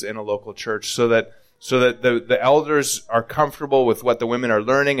elders in a local church, so that the elders are comfortable with what the women are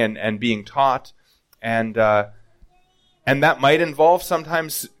learning and being taught, and that might involve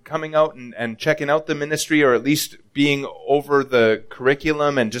sometimes coming out and checking out the ministry, or at least being over the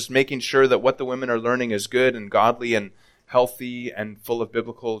curriculum and just making sure that what the women are learning is good and godly and healthy and full of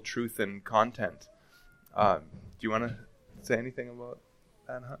biblical truth and content. Do you want to say anything about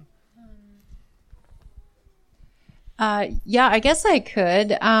that, Hun? Yeah, I guess I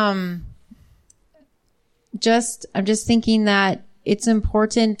could. I'm just thinking that it's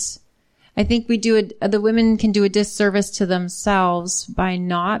important. I think the women can do a disservice to themselves by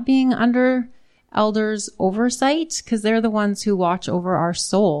not being under elders' oversight, because they're the ones who watch over our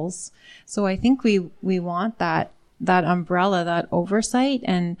souls. So I think we want that umbrella, that oversight,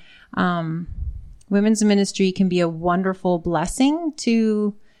 and women's ministry can be a wonderful blessing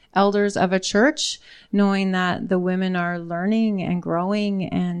to elders of a church, knowing that the women are learning and growing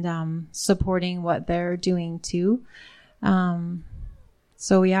and supporting what they're doing too.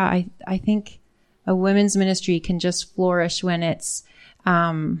 So yeah, I think a women's ministry can just flourish when it's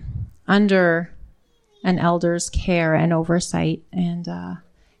under an elder's care and oversight, and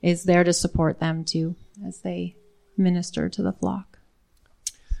is there to support them too as they minister to the flock.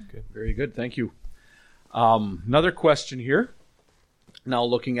 Good, very good. Thank you. Another question here. Now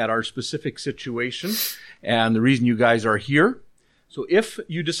looking at our specific situation and the reason you guys are here. So if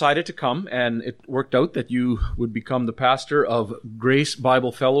you decided to come and it worked out that you would become the pastor of Grace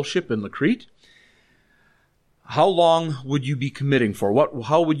Bible Fellowship in La Crete, how long would you be committing for?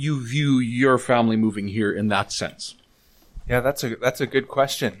 How would you view your family moving here in that sense? Yeah, that's a good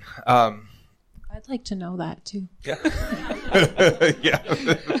question. I'd like to know that too. Yeah. Yeah.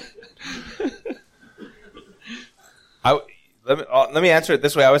 let me answer it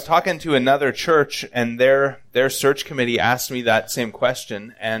this way. I was talking to another church, and their search committee asked me that same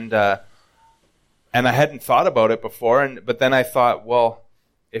question, and I hadn't thought about it before. But then I thought, well,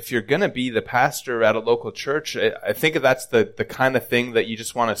 if you're going to be the pastor at a local church, I think that's the kind of thing that you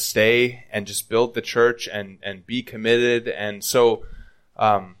just want to stay and just build the church and be committed. And so,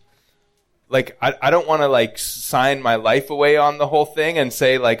 I don't want to sign my life away on the whole thing and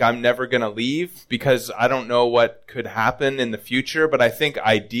say I'm never going to leave, because I don't know what could happen in the future. But I think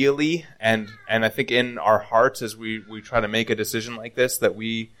ideally, and I think in our hearts as we try to make a decision like this, that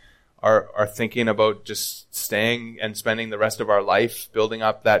we are thinking about just staying and spending the rest of our life building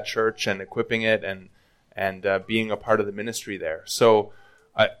up that church and equipping it and being a part of the ministry there. So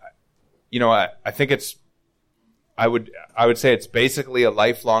I think I would say it's basically a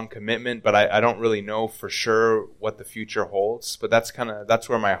lifelong commitment, but I don't really know for sure what the future holds. But that's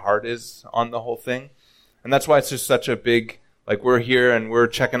where my heart is on the whole thing. And that's why it's just such a big, we're here and we're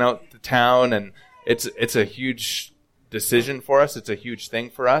checking out the town, and it's a huge decision for us. It's a huge thing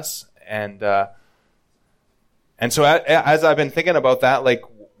for us. And so as I've been thinking about that,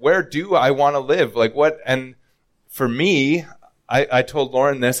 where do I want to live? And for me, I told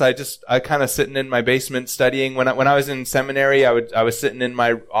Lauren this. I kind of sitting in my basement studying. When I was in seminary, I was sitting in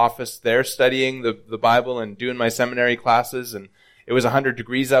my office there studying the Bible and doing my seminary classes. And it was 100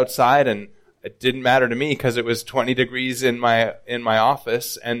 degrees outside, and it didn't matter to me because it was 20 degrees in my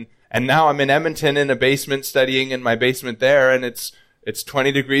office. And now I'm in Edmonton in a basement studying in my basement there, and it's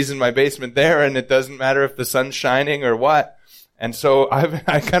 20 degrees in my basement there, and it doesn't matter if the sun's shining or what. And so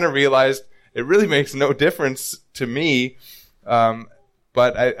I kind of realized it really makes no difference to me.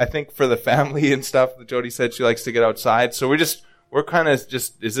 But I think for the family and stuff, Jodi said she likes to get outside. So we're kind of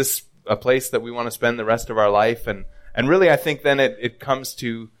just, is this a place that we want to spend the rest of our life? And really, I think then it comes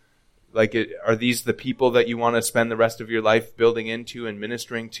to, are these the people that you want to spend the rest of your life building into and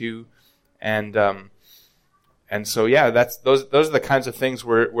ministering to? And so, yeah, those are the kinds of things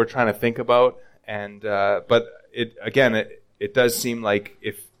we're trying to think about. And, but it does seem like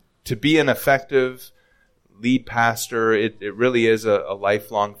if to be an effective lead pastor, it really is a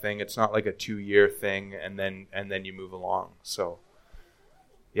lifelong thing. It's not like a 2-year thing and then you move along. So,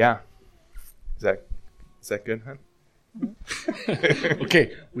 yeah. Is that good, huh?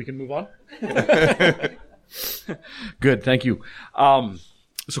 Okay, we can move on. Good, thank you.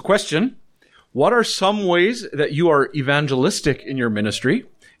 So question, what are some ways that you are evangelistic in your ministry,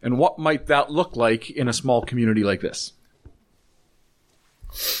 and what might that look like in a small community like this?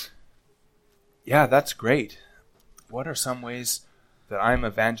 Yeah, that's great. What are some ways that I'm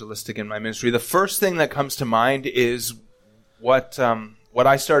evangelistic in my ministry? The first thing that comes to mind is what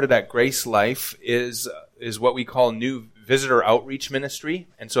I started at Grace Life is what we call new visitor outreach ministry.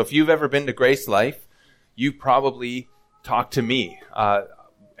 And so if you've ever been to Grace Life, you probably talked to me.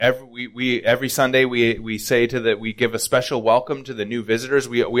 Every Sunday we say we give a special welcome to the new visitors.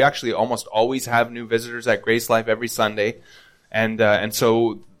 We actually almost always have new visitors at Grace Life every Sunday, and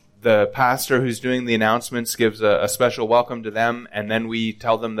so the pastor who's doing the announcements gives a special welcome to them, and then we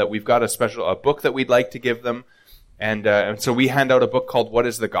tell them that we've got a book that we'd like to give them, and so we hand out a book called "What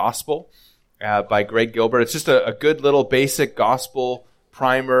is the Gospel?" By Greg Gilbert. It's just a good little basic gospel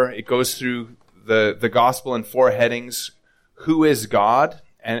primer. It goes through the gospel in 4 headings: who is God?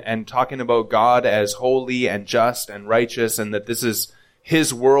 And talking about God as holy and just and righteous, and that this is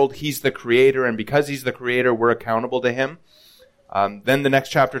His world. He's the creator, and because He's the creator, we're accountable to Him. Then the next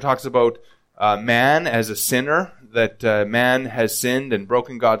chapter talks about man as a sinner, that man has sinned and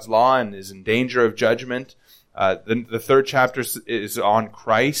broken God's law and is in danger of judgment. The 3rd chapter is on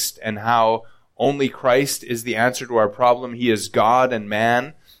Christ and how only Christ is the answer to our problem. He is God and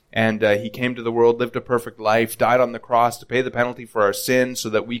man. And He came to the world, lived a perfect life, died on the cross to pay the penalty for our sins so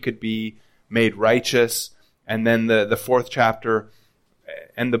that we could be made righteous. And then the 4th chapter,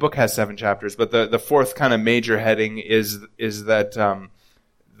 and the book has 7 chapters, but the 4th kind of major heading is that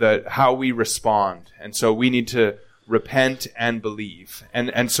how we respond. And so we need to repent and believe.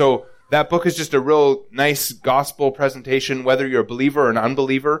 And so that book is just a real nice gospel presentation, whether you're a believer or an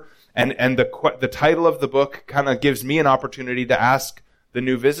unbeliever. And the title of the book kind of gives me an opportunity to ask the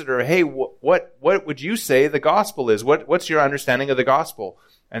new visitor, hey, what would you say the gospel is? What's your understanding of the gospel?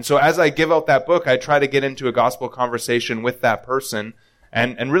 And so as I give out that book, I try to get into a gospel conversation with that person.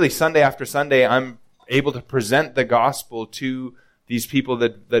 And really Sunday after Sunday, I'm able to present the gospel to these people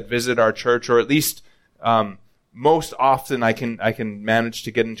that visit our church, or at least most often I can manage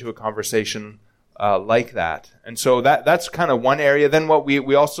to get into a conversation like that. And so that's kind of one area. Then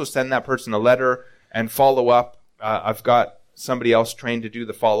we also send that person a letter and follow up. I've got somebody else trained to do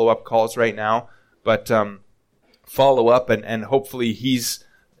the follow-up calls right now. But follow up, and hopefully he's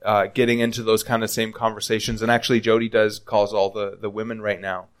getting into those kind of same conversations. And actually Jodi calls all the women right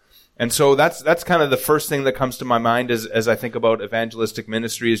now. And so that's kind of the first thing that comes to my mind as I think about evangelistic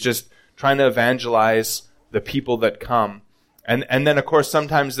ministry, is just trying to evangelize the people that come. And then of course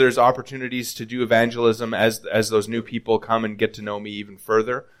sometimes there's opportunities to do evangelism as those new people come and get to know me even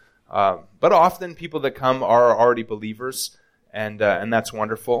further. But often people that come are already believers, and that's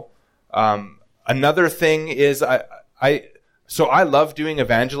wonderful. Another thing is so I love doing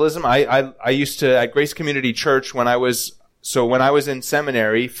evangelism. I used to, at Grace Community Church, when I was in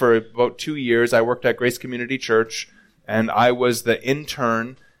seminary for about 2 years, I worked at Grace Community Church, and I was the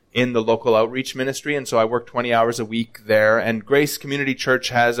intern in the local outreach ministry. And so I worked 20 hours a week there. And Grace Community Church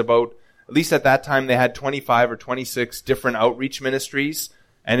has about, at least at that time, they had 25 or 26 different outreach ministries.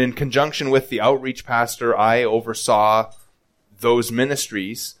 And in conjunction with the outreach pastor, I oversaw those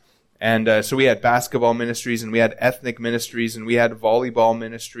ministries. And so we had basketball ministries, and we had ethnic ministries, and we had volleyball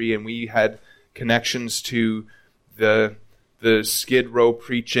ministry, and we had connections to the Skid Row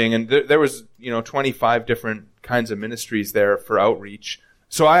preaching, and there was 25 different kinds of ministries there for outreach.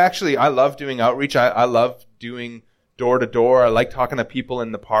 So I love doing outreach. I love doing door to door. I like talking to people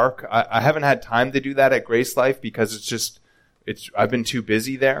in the park. I haven't had time to do that at Grace Life because I've been too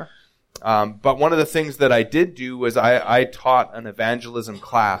busy there. But one of the things that I did do was I taught an evangelism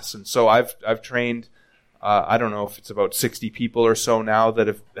class, and so I've trained I don't know if it's about 60 people or so now that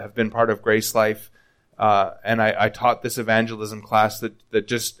have been part of Grace Life. And I taught this evangelism class that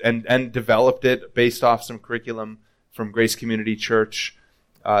just and developed it based off some curriculum from Grace Community Church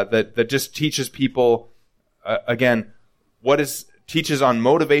that just teaches people again teaches on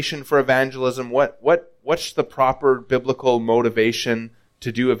motivation for evangelism. What's the proper biblical motivation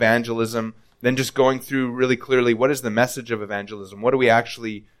to do evangelism? Then just going through really clearly what is the message of evangelism? What are we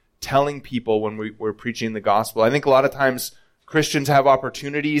actually telling people when we're preaching the gospel? I think a lot of times Christians have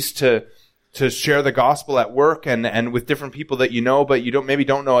opportunities to share the gospel at work and with different people that you know, but you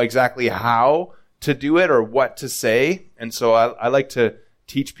don't know exactly how to do it or what to say. And so I like to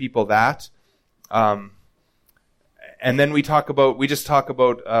teach people that. And then we just talk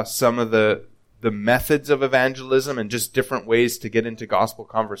about some of the methods of evangelism and just different ways to get into gospel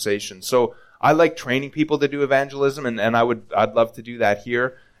conversation. So I like training people to do evangelism, and I'd love to do that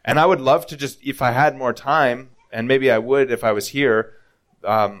here. And I would love to just, if I had more time, and maybe I would if I was here,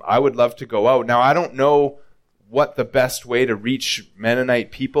 I would love to go out. Now, I don't know what the best way to reach Mennonite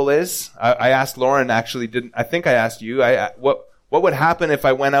people is. I asked Lauren, actually, I think I asked you, what would happen if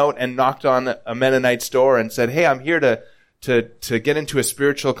I went out and knocked on a Mennonite's door and said, hey, I'm here to get into a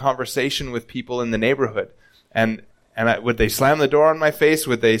spiritual conversation with people in the neighborhood? And would they slam the door on my face?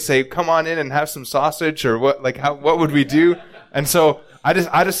 Would they say, come on in and have some sausage? Or what would we do? And so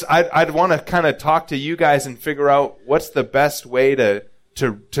I'd want to kind of talk to you guys and figure out what's the best way to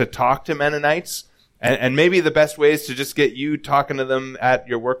talk to Mennonites. And maybe the best way is to just get you talking to them at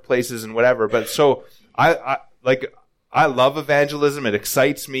your workplaces and whatever. But so I love evangelism. It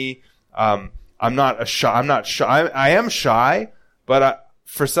excites me. I'm not shy. I am shy, but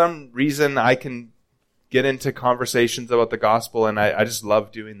for some reason I can get into conversations about the gospel, and I just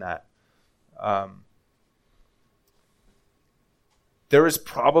love doing that. There is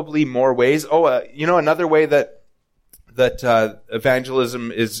probably more ways. Another way that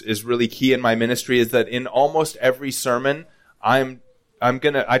evangelism is really key in my ministry is that in almost every sermon, I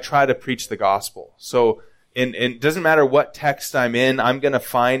try to preach the gospel. So it doesn't matter what text I'm in, I'm going to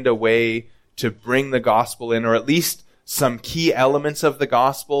find a way to bring the gospel in, or at least some key elements of the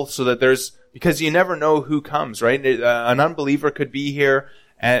gospel, so that because you never know who comes, right? An unbeliever could be here,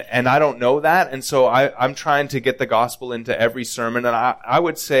 and I don't know that. And so I'm trying to get the gospel into every sermon. And I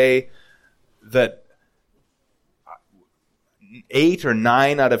would say that 8 or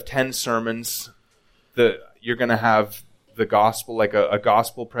 9 out of 10 sermons, you're going to have the gospel, like a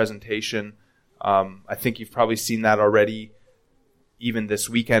gospel presentation. I think you've probably seen that already, even this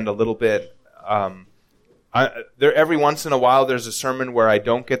weekend a little bit. Every once in a while, there's a sermon where I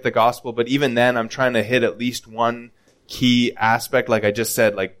don't get the gospel, but even then, I'm trying to hit at least one key aspect, like I just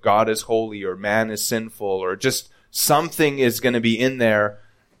said, like God is holy, or man is sinful, or just something is going to be in there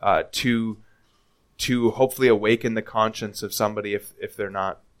to hopefully awaken the conscience of somebody if they're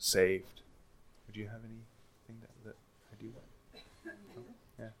not saved. Would you have anything that I do? No?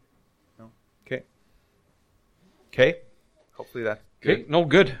 Yeah. No? Okay. Hopefully that's good. Okay. No,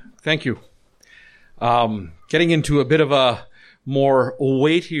 good. Thank you. Getting into a bit of a more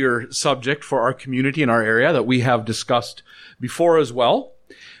weightier subject for our community and our area that we have discussed before as well.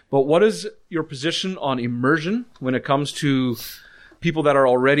 But what is your position on immersion when it comes to people that are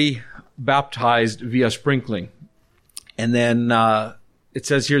already baptized via sprinkling? And then it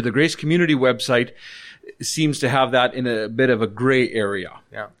says here the Grace Community website seems to have that in a bit of a gray area.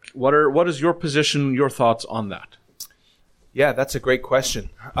 Yeah. What is your position, your thoughts on that? Yeah, that's a great question.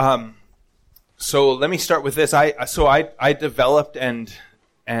 So let me start with this. I developed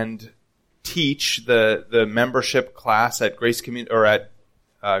and teach the membership class at Grace Community or at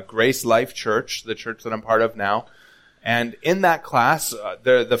Grace Life Church, the church that I'm part of now. And in that class,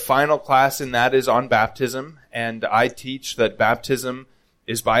 the final class in that is on baptism, and I teach that baptism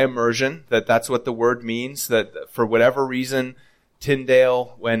is by immersion, that's what the word means, that for whatever reason,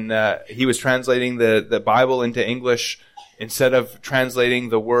 Tyndale, when he was translating the Bible into English, instead of translating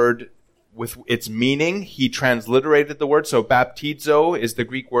the word with its meaning, he transliterated the word. So baptizo is the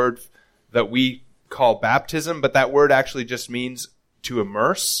Greek word that we call baptism, but that word actually just means to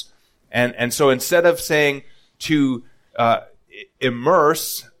immerse. And so instead of saying to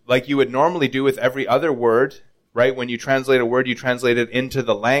immerse, like you would normally do with every other word, right? When you translate a word, you translate it into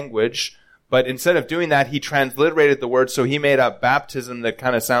the language. But instead of doing that, he transliterated the word, so he made up baptism that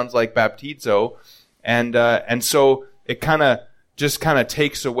kind of sounds like baptizo. And so it kind of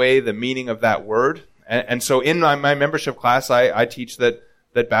takes away the meaning of that word. And so in my membership class, I teach that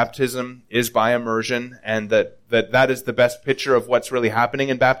baptism is by immersion, and that is the best picture of what's really happening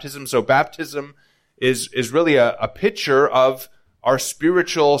in baptism. So baptism is really a picture of our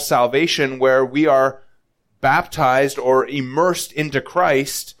spiritual salvation, where we are baptized or immersed into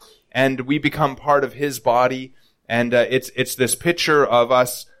Christ, and we become part of His body. And it's this picture of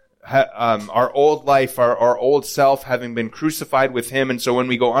us, our old life, our old self, having been crucified with Him. And so when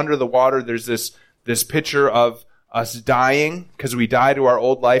we go under the water, there's this picture of us dying, because we die to our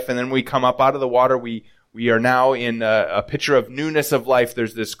old life, and then we come up out of the water. We are now in a picture of newness of life.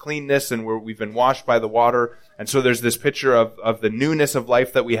 There's this cleanness, and we've been washed by the water. And so there's this picture of the newness of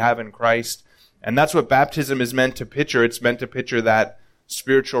life that we have in Christ. And that's what baptism is meant to picture. It's meant to picture that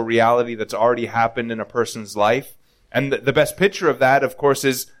spiritual reality that's already happened in a person's life. And the best picture of that, of course,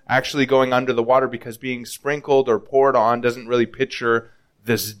 is actually going under the water, because being sprinkled or poured on doesn't really picture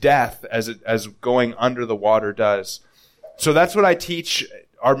this death as going under the water does. So that's what I teach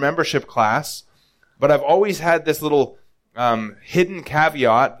our membership class. But I've always had this little hidden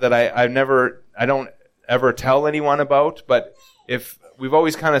caveat that I don't ever tell anyone about. But if we've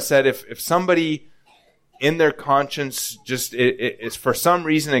always kind of said, if somebody in their conscience just it's for some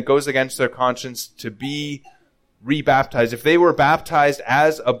reason it goes against their conscience to be rebaptized, if they were baptized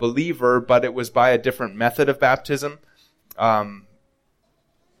as a believer but it was by a different method of baptism,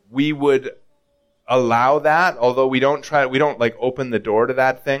 we would allow that, although we don't like open the door to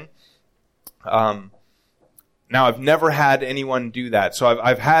that thing. Now I've never had anyone do that. So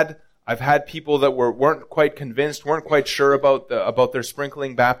I've had people that weren't quite convinced, weren't quite sure about their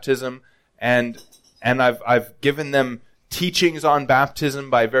sprinkling baptism, and I've given them teachings on baptism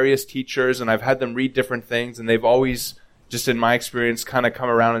by various teachers, and I've had them read different things, and they've always, just in my experience, kind of come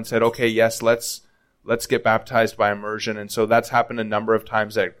around and said, okay, yes, let's get baptized by immersion. And so that's happened a number of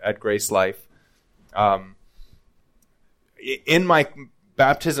times at Grace Life. In my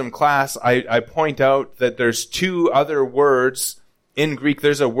baptism class, I point out that there's two other words in Greek.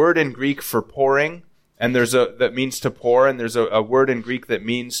 There's a word in Greek for pouring, and that means to pour, and there's a word in Greek that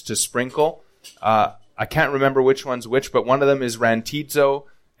means to sprinkle. I can't remember which one's which, but one of them is rantizo,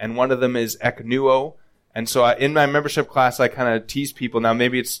 and one of them is eknuo. And so in my membership class, I kind of tease people. Now,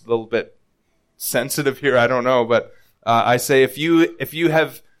 maybe it's a little bit sensitive here, I don't know, but I say if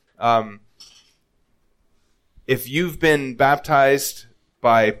you've been baptized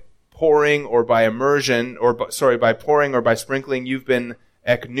by pouring or by immersion, by pouring or by sprinkling, you've been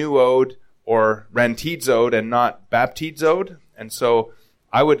eknuoed or rantizoed and not baptizoed. And so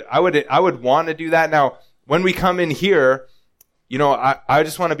I would want to do that. Now, when we come in here, I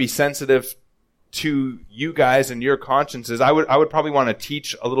just want to be sensitive to you guys and your consciences. I would probably want to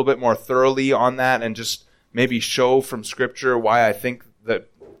teach a little bit more thoroughly on that, and just maybe show from Scripture why I think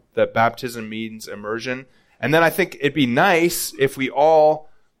that baptism means immersion. And then I think it'd be nice if we all,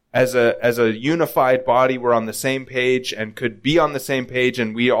 as a unified body, were on the same page and could be on the same page,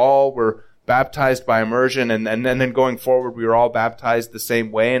 and we all were baptized by immersion, and then going forward we were all baptized the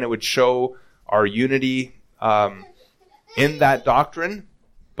same way, and it would show our unity in that doctrine.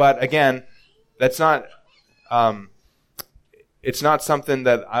 But again, that's not it's not something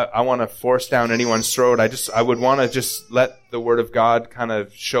that I want to force down anyone's throat. I would want to just let the Word of God kind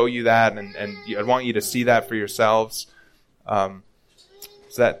of show you that, and I want you to see that for yourselves.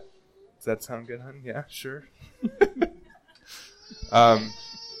 Does that sound good, hon? Yeah, sure.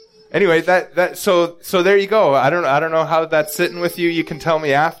 Anyway, so there you go. I don't know how that's sitting with you. You can tell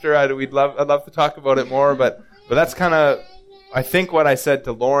me after. I'd love to talk about it more, but But that's kind of, I think, what I said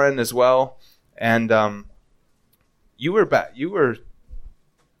to Lauren as well. And you were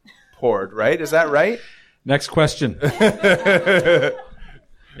poured, right? Is that right? Next question.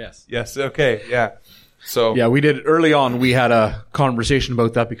 Yes. Yes. Okay. Yeah. So yeah, we did early on. We had a conversation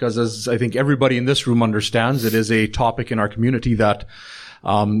about that because, as I think everybody in this room understands, it is a topic in our community that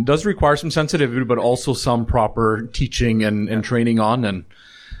does require some sensitivity, but also some proper teaching and training on. And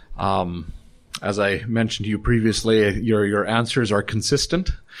as I mentioned to you previously, your answers are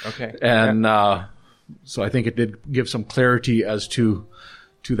consistent. Okay. And so I think it did give some clarity as to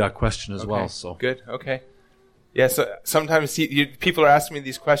that question as well. So good. Okay. Yeah, so sometimes people are asking me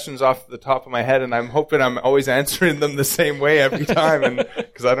these questions off the top of my head, and I'm hoping I'm always answering them the same way every time, and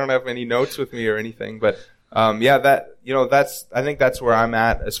because I don't have any notes with me or anything. But I think that's where I'm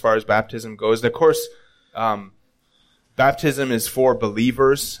at as far as baptism goes. And of course, baptism is for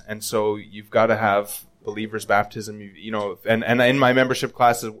believers, and so you've got to have believers' baptism. And in my membership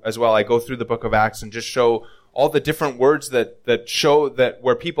class as well, I go through the Book of Acts and just show all the different words that show that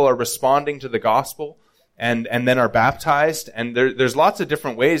where people are responding to the gospel. And then are baptized, and there's lots of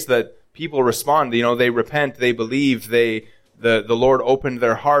different ways that people respond. They repent, they believe, the Lord opened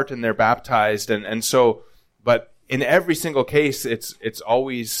their heart, and they're baptized, and so. But in every single case, it's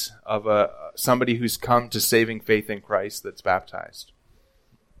always of somebody who's come to saving faith in Christ that's baptized.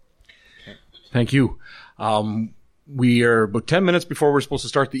 Okay. Thank you. We are about 10 minutes before we're supposed to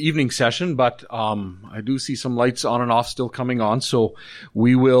start the evening session, but I do see some lights on and off still coming on, so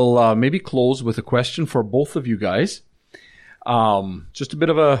we will maybe close with a question for both of you guys. Just a bit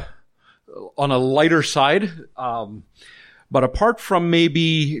of on a lighter side, but apart from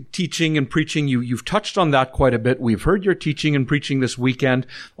maybe teaching and preaching, you've touched on that quite a bit. We've heard your teaching and preaching this weekend,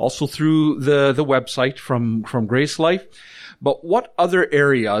 also through the website from Grace Life. But what other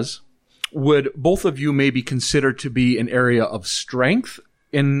areas would both of you maybe consider to be an area of strength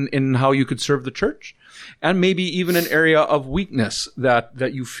in how you could serve the church, and maybe even an area of weakness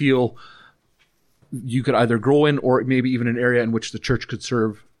that you feel you could either grow in, or maybe even an area in which the church could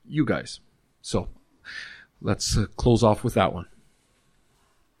serve you guys? So let's close off with that one.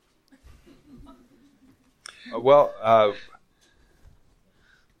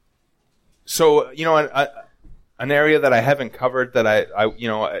 An area that I haven't covered that I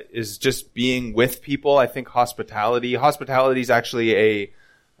is just being with people. I think hospitality. Hospitality is actually a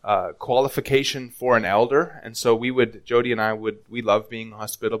qualification for an elder, and so Jodi and I we love being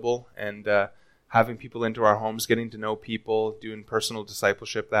hospitable and having people into our homes, getting to know people, doing personal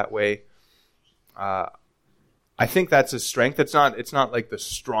discipleship that way. I think that's a strength. It's not like the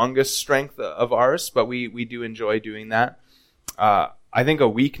strongest strength of ours, but we do enjoy doing that. I think a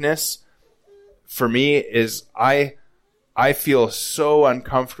weakness for me is I feel so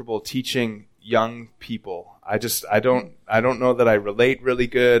uncomfortable teaching young people. I don't know that I relate really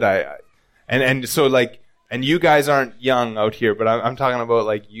good. And you guys aren't young out here, but I'm talking about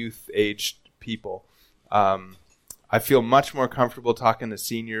like youth aged people. I feel much more comfortable talking to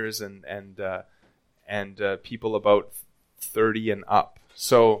seniors and people about 30 and up.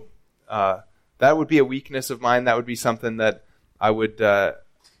 So that would be a weakness of mine. That would be something that I would.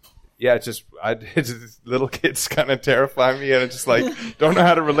 Little kids kind of terrify me, and I just don't know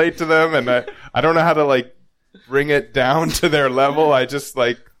how to relate to them, and I don't know how to bring it down to their level. I just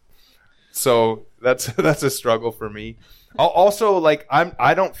so that's a struggle for me. Also,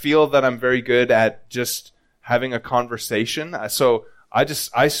 I don't feel that I'm very good at just having a conversation. So I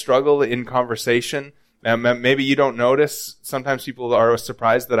struggle in conversation. Maybe you don't notice. Sometimes people are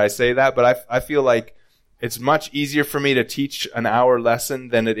surprised that I say that, but I feel like it's much easier for me to teach an hour lesson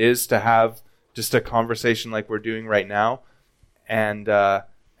than it is to have just a conversation like we're doing right now. And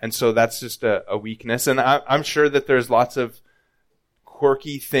so that's just a weakness. And I'm sure that there's lots of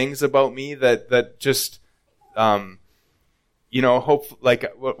quirky things about me that just, hope,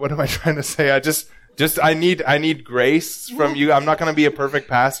 what am I trying to say? I need grace from you. I'm not going to be a perfect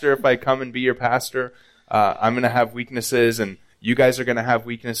pastor if I come and be your pastor. I'm going to have weaknesses, and you guys are going to have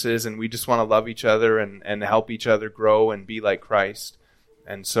weaknesses, and we just want to love each other and help each other grow and be like Christ.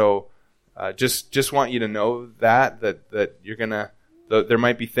 And so, just want you to know that you're going to, there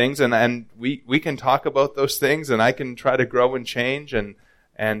might be things, and we can talk about those things, and I can try to grow and change, and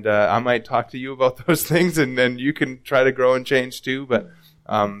I might talk to you about those things, and then you can try to grow and change too. But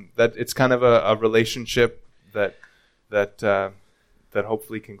that it's kind of a relationship that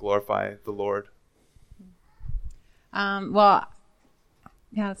hopefully can glorify the Lord.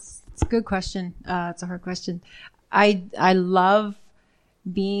 It's a good question. It's a hard question. I love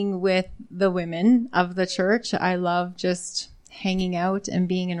being with the women of the church. I love just hanging out and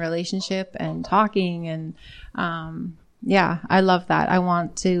being in relationship and talking. And, I love that. I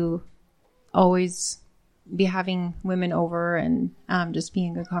want to always be having women over and, just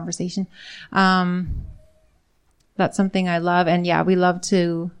being a good conversation. That's something I love. And we love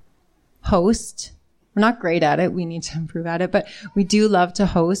to host. We're not great at it. We need to improve at it, but we do love to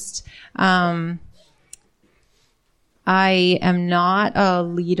host. I am not a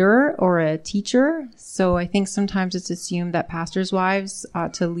leader or a teacher, so I think sometimes it's assumed that pastors' wives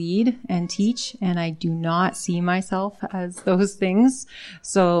ought to lead and teach, and I do not see myself as those things.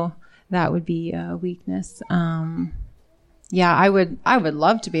 So that would be a weakness. I would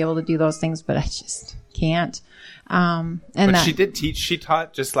love to be able to do those things, but I just can't. She did teach. She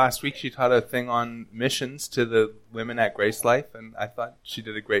taught just last week. She taught a thing on missions to the women at Grace Life, and I thought she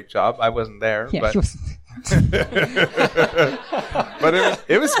did a great job. I wasn't there, but but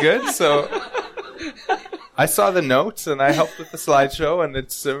it was good. So I saw the notes, and I helped with the slideshow, and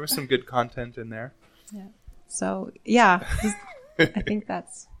there was some good content in there. Yeah. So I think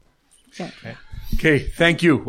that's it. Okay. Thank you.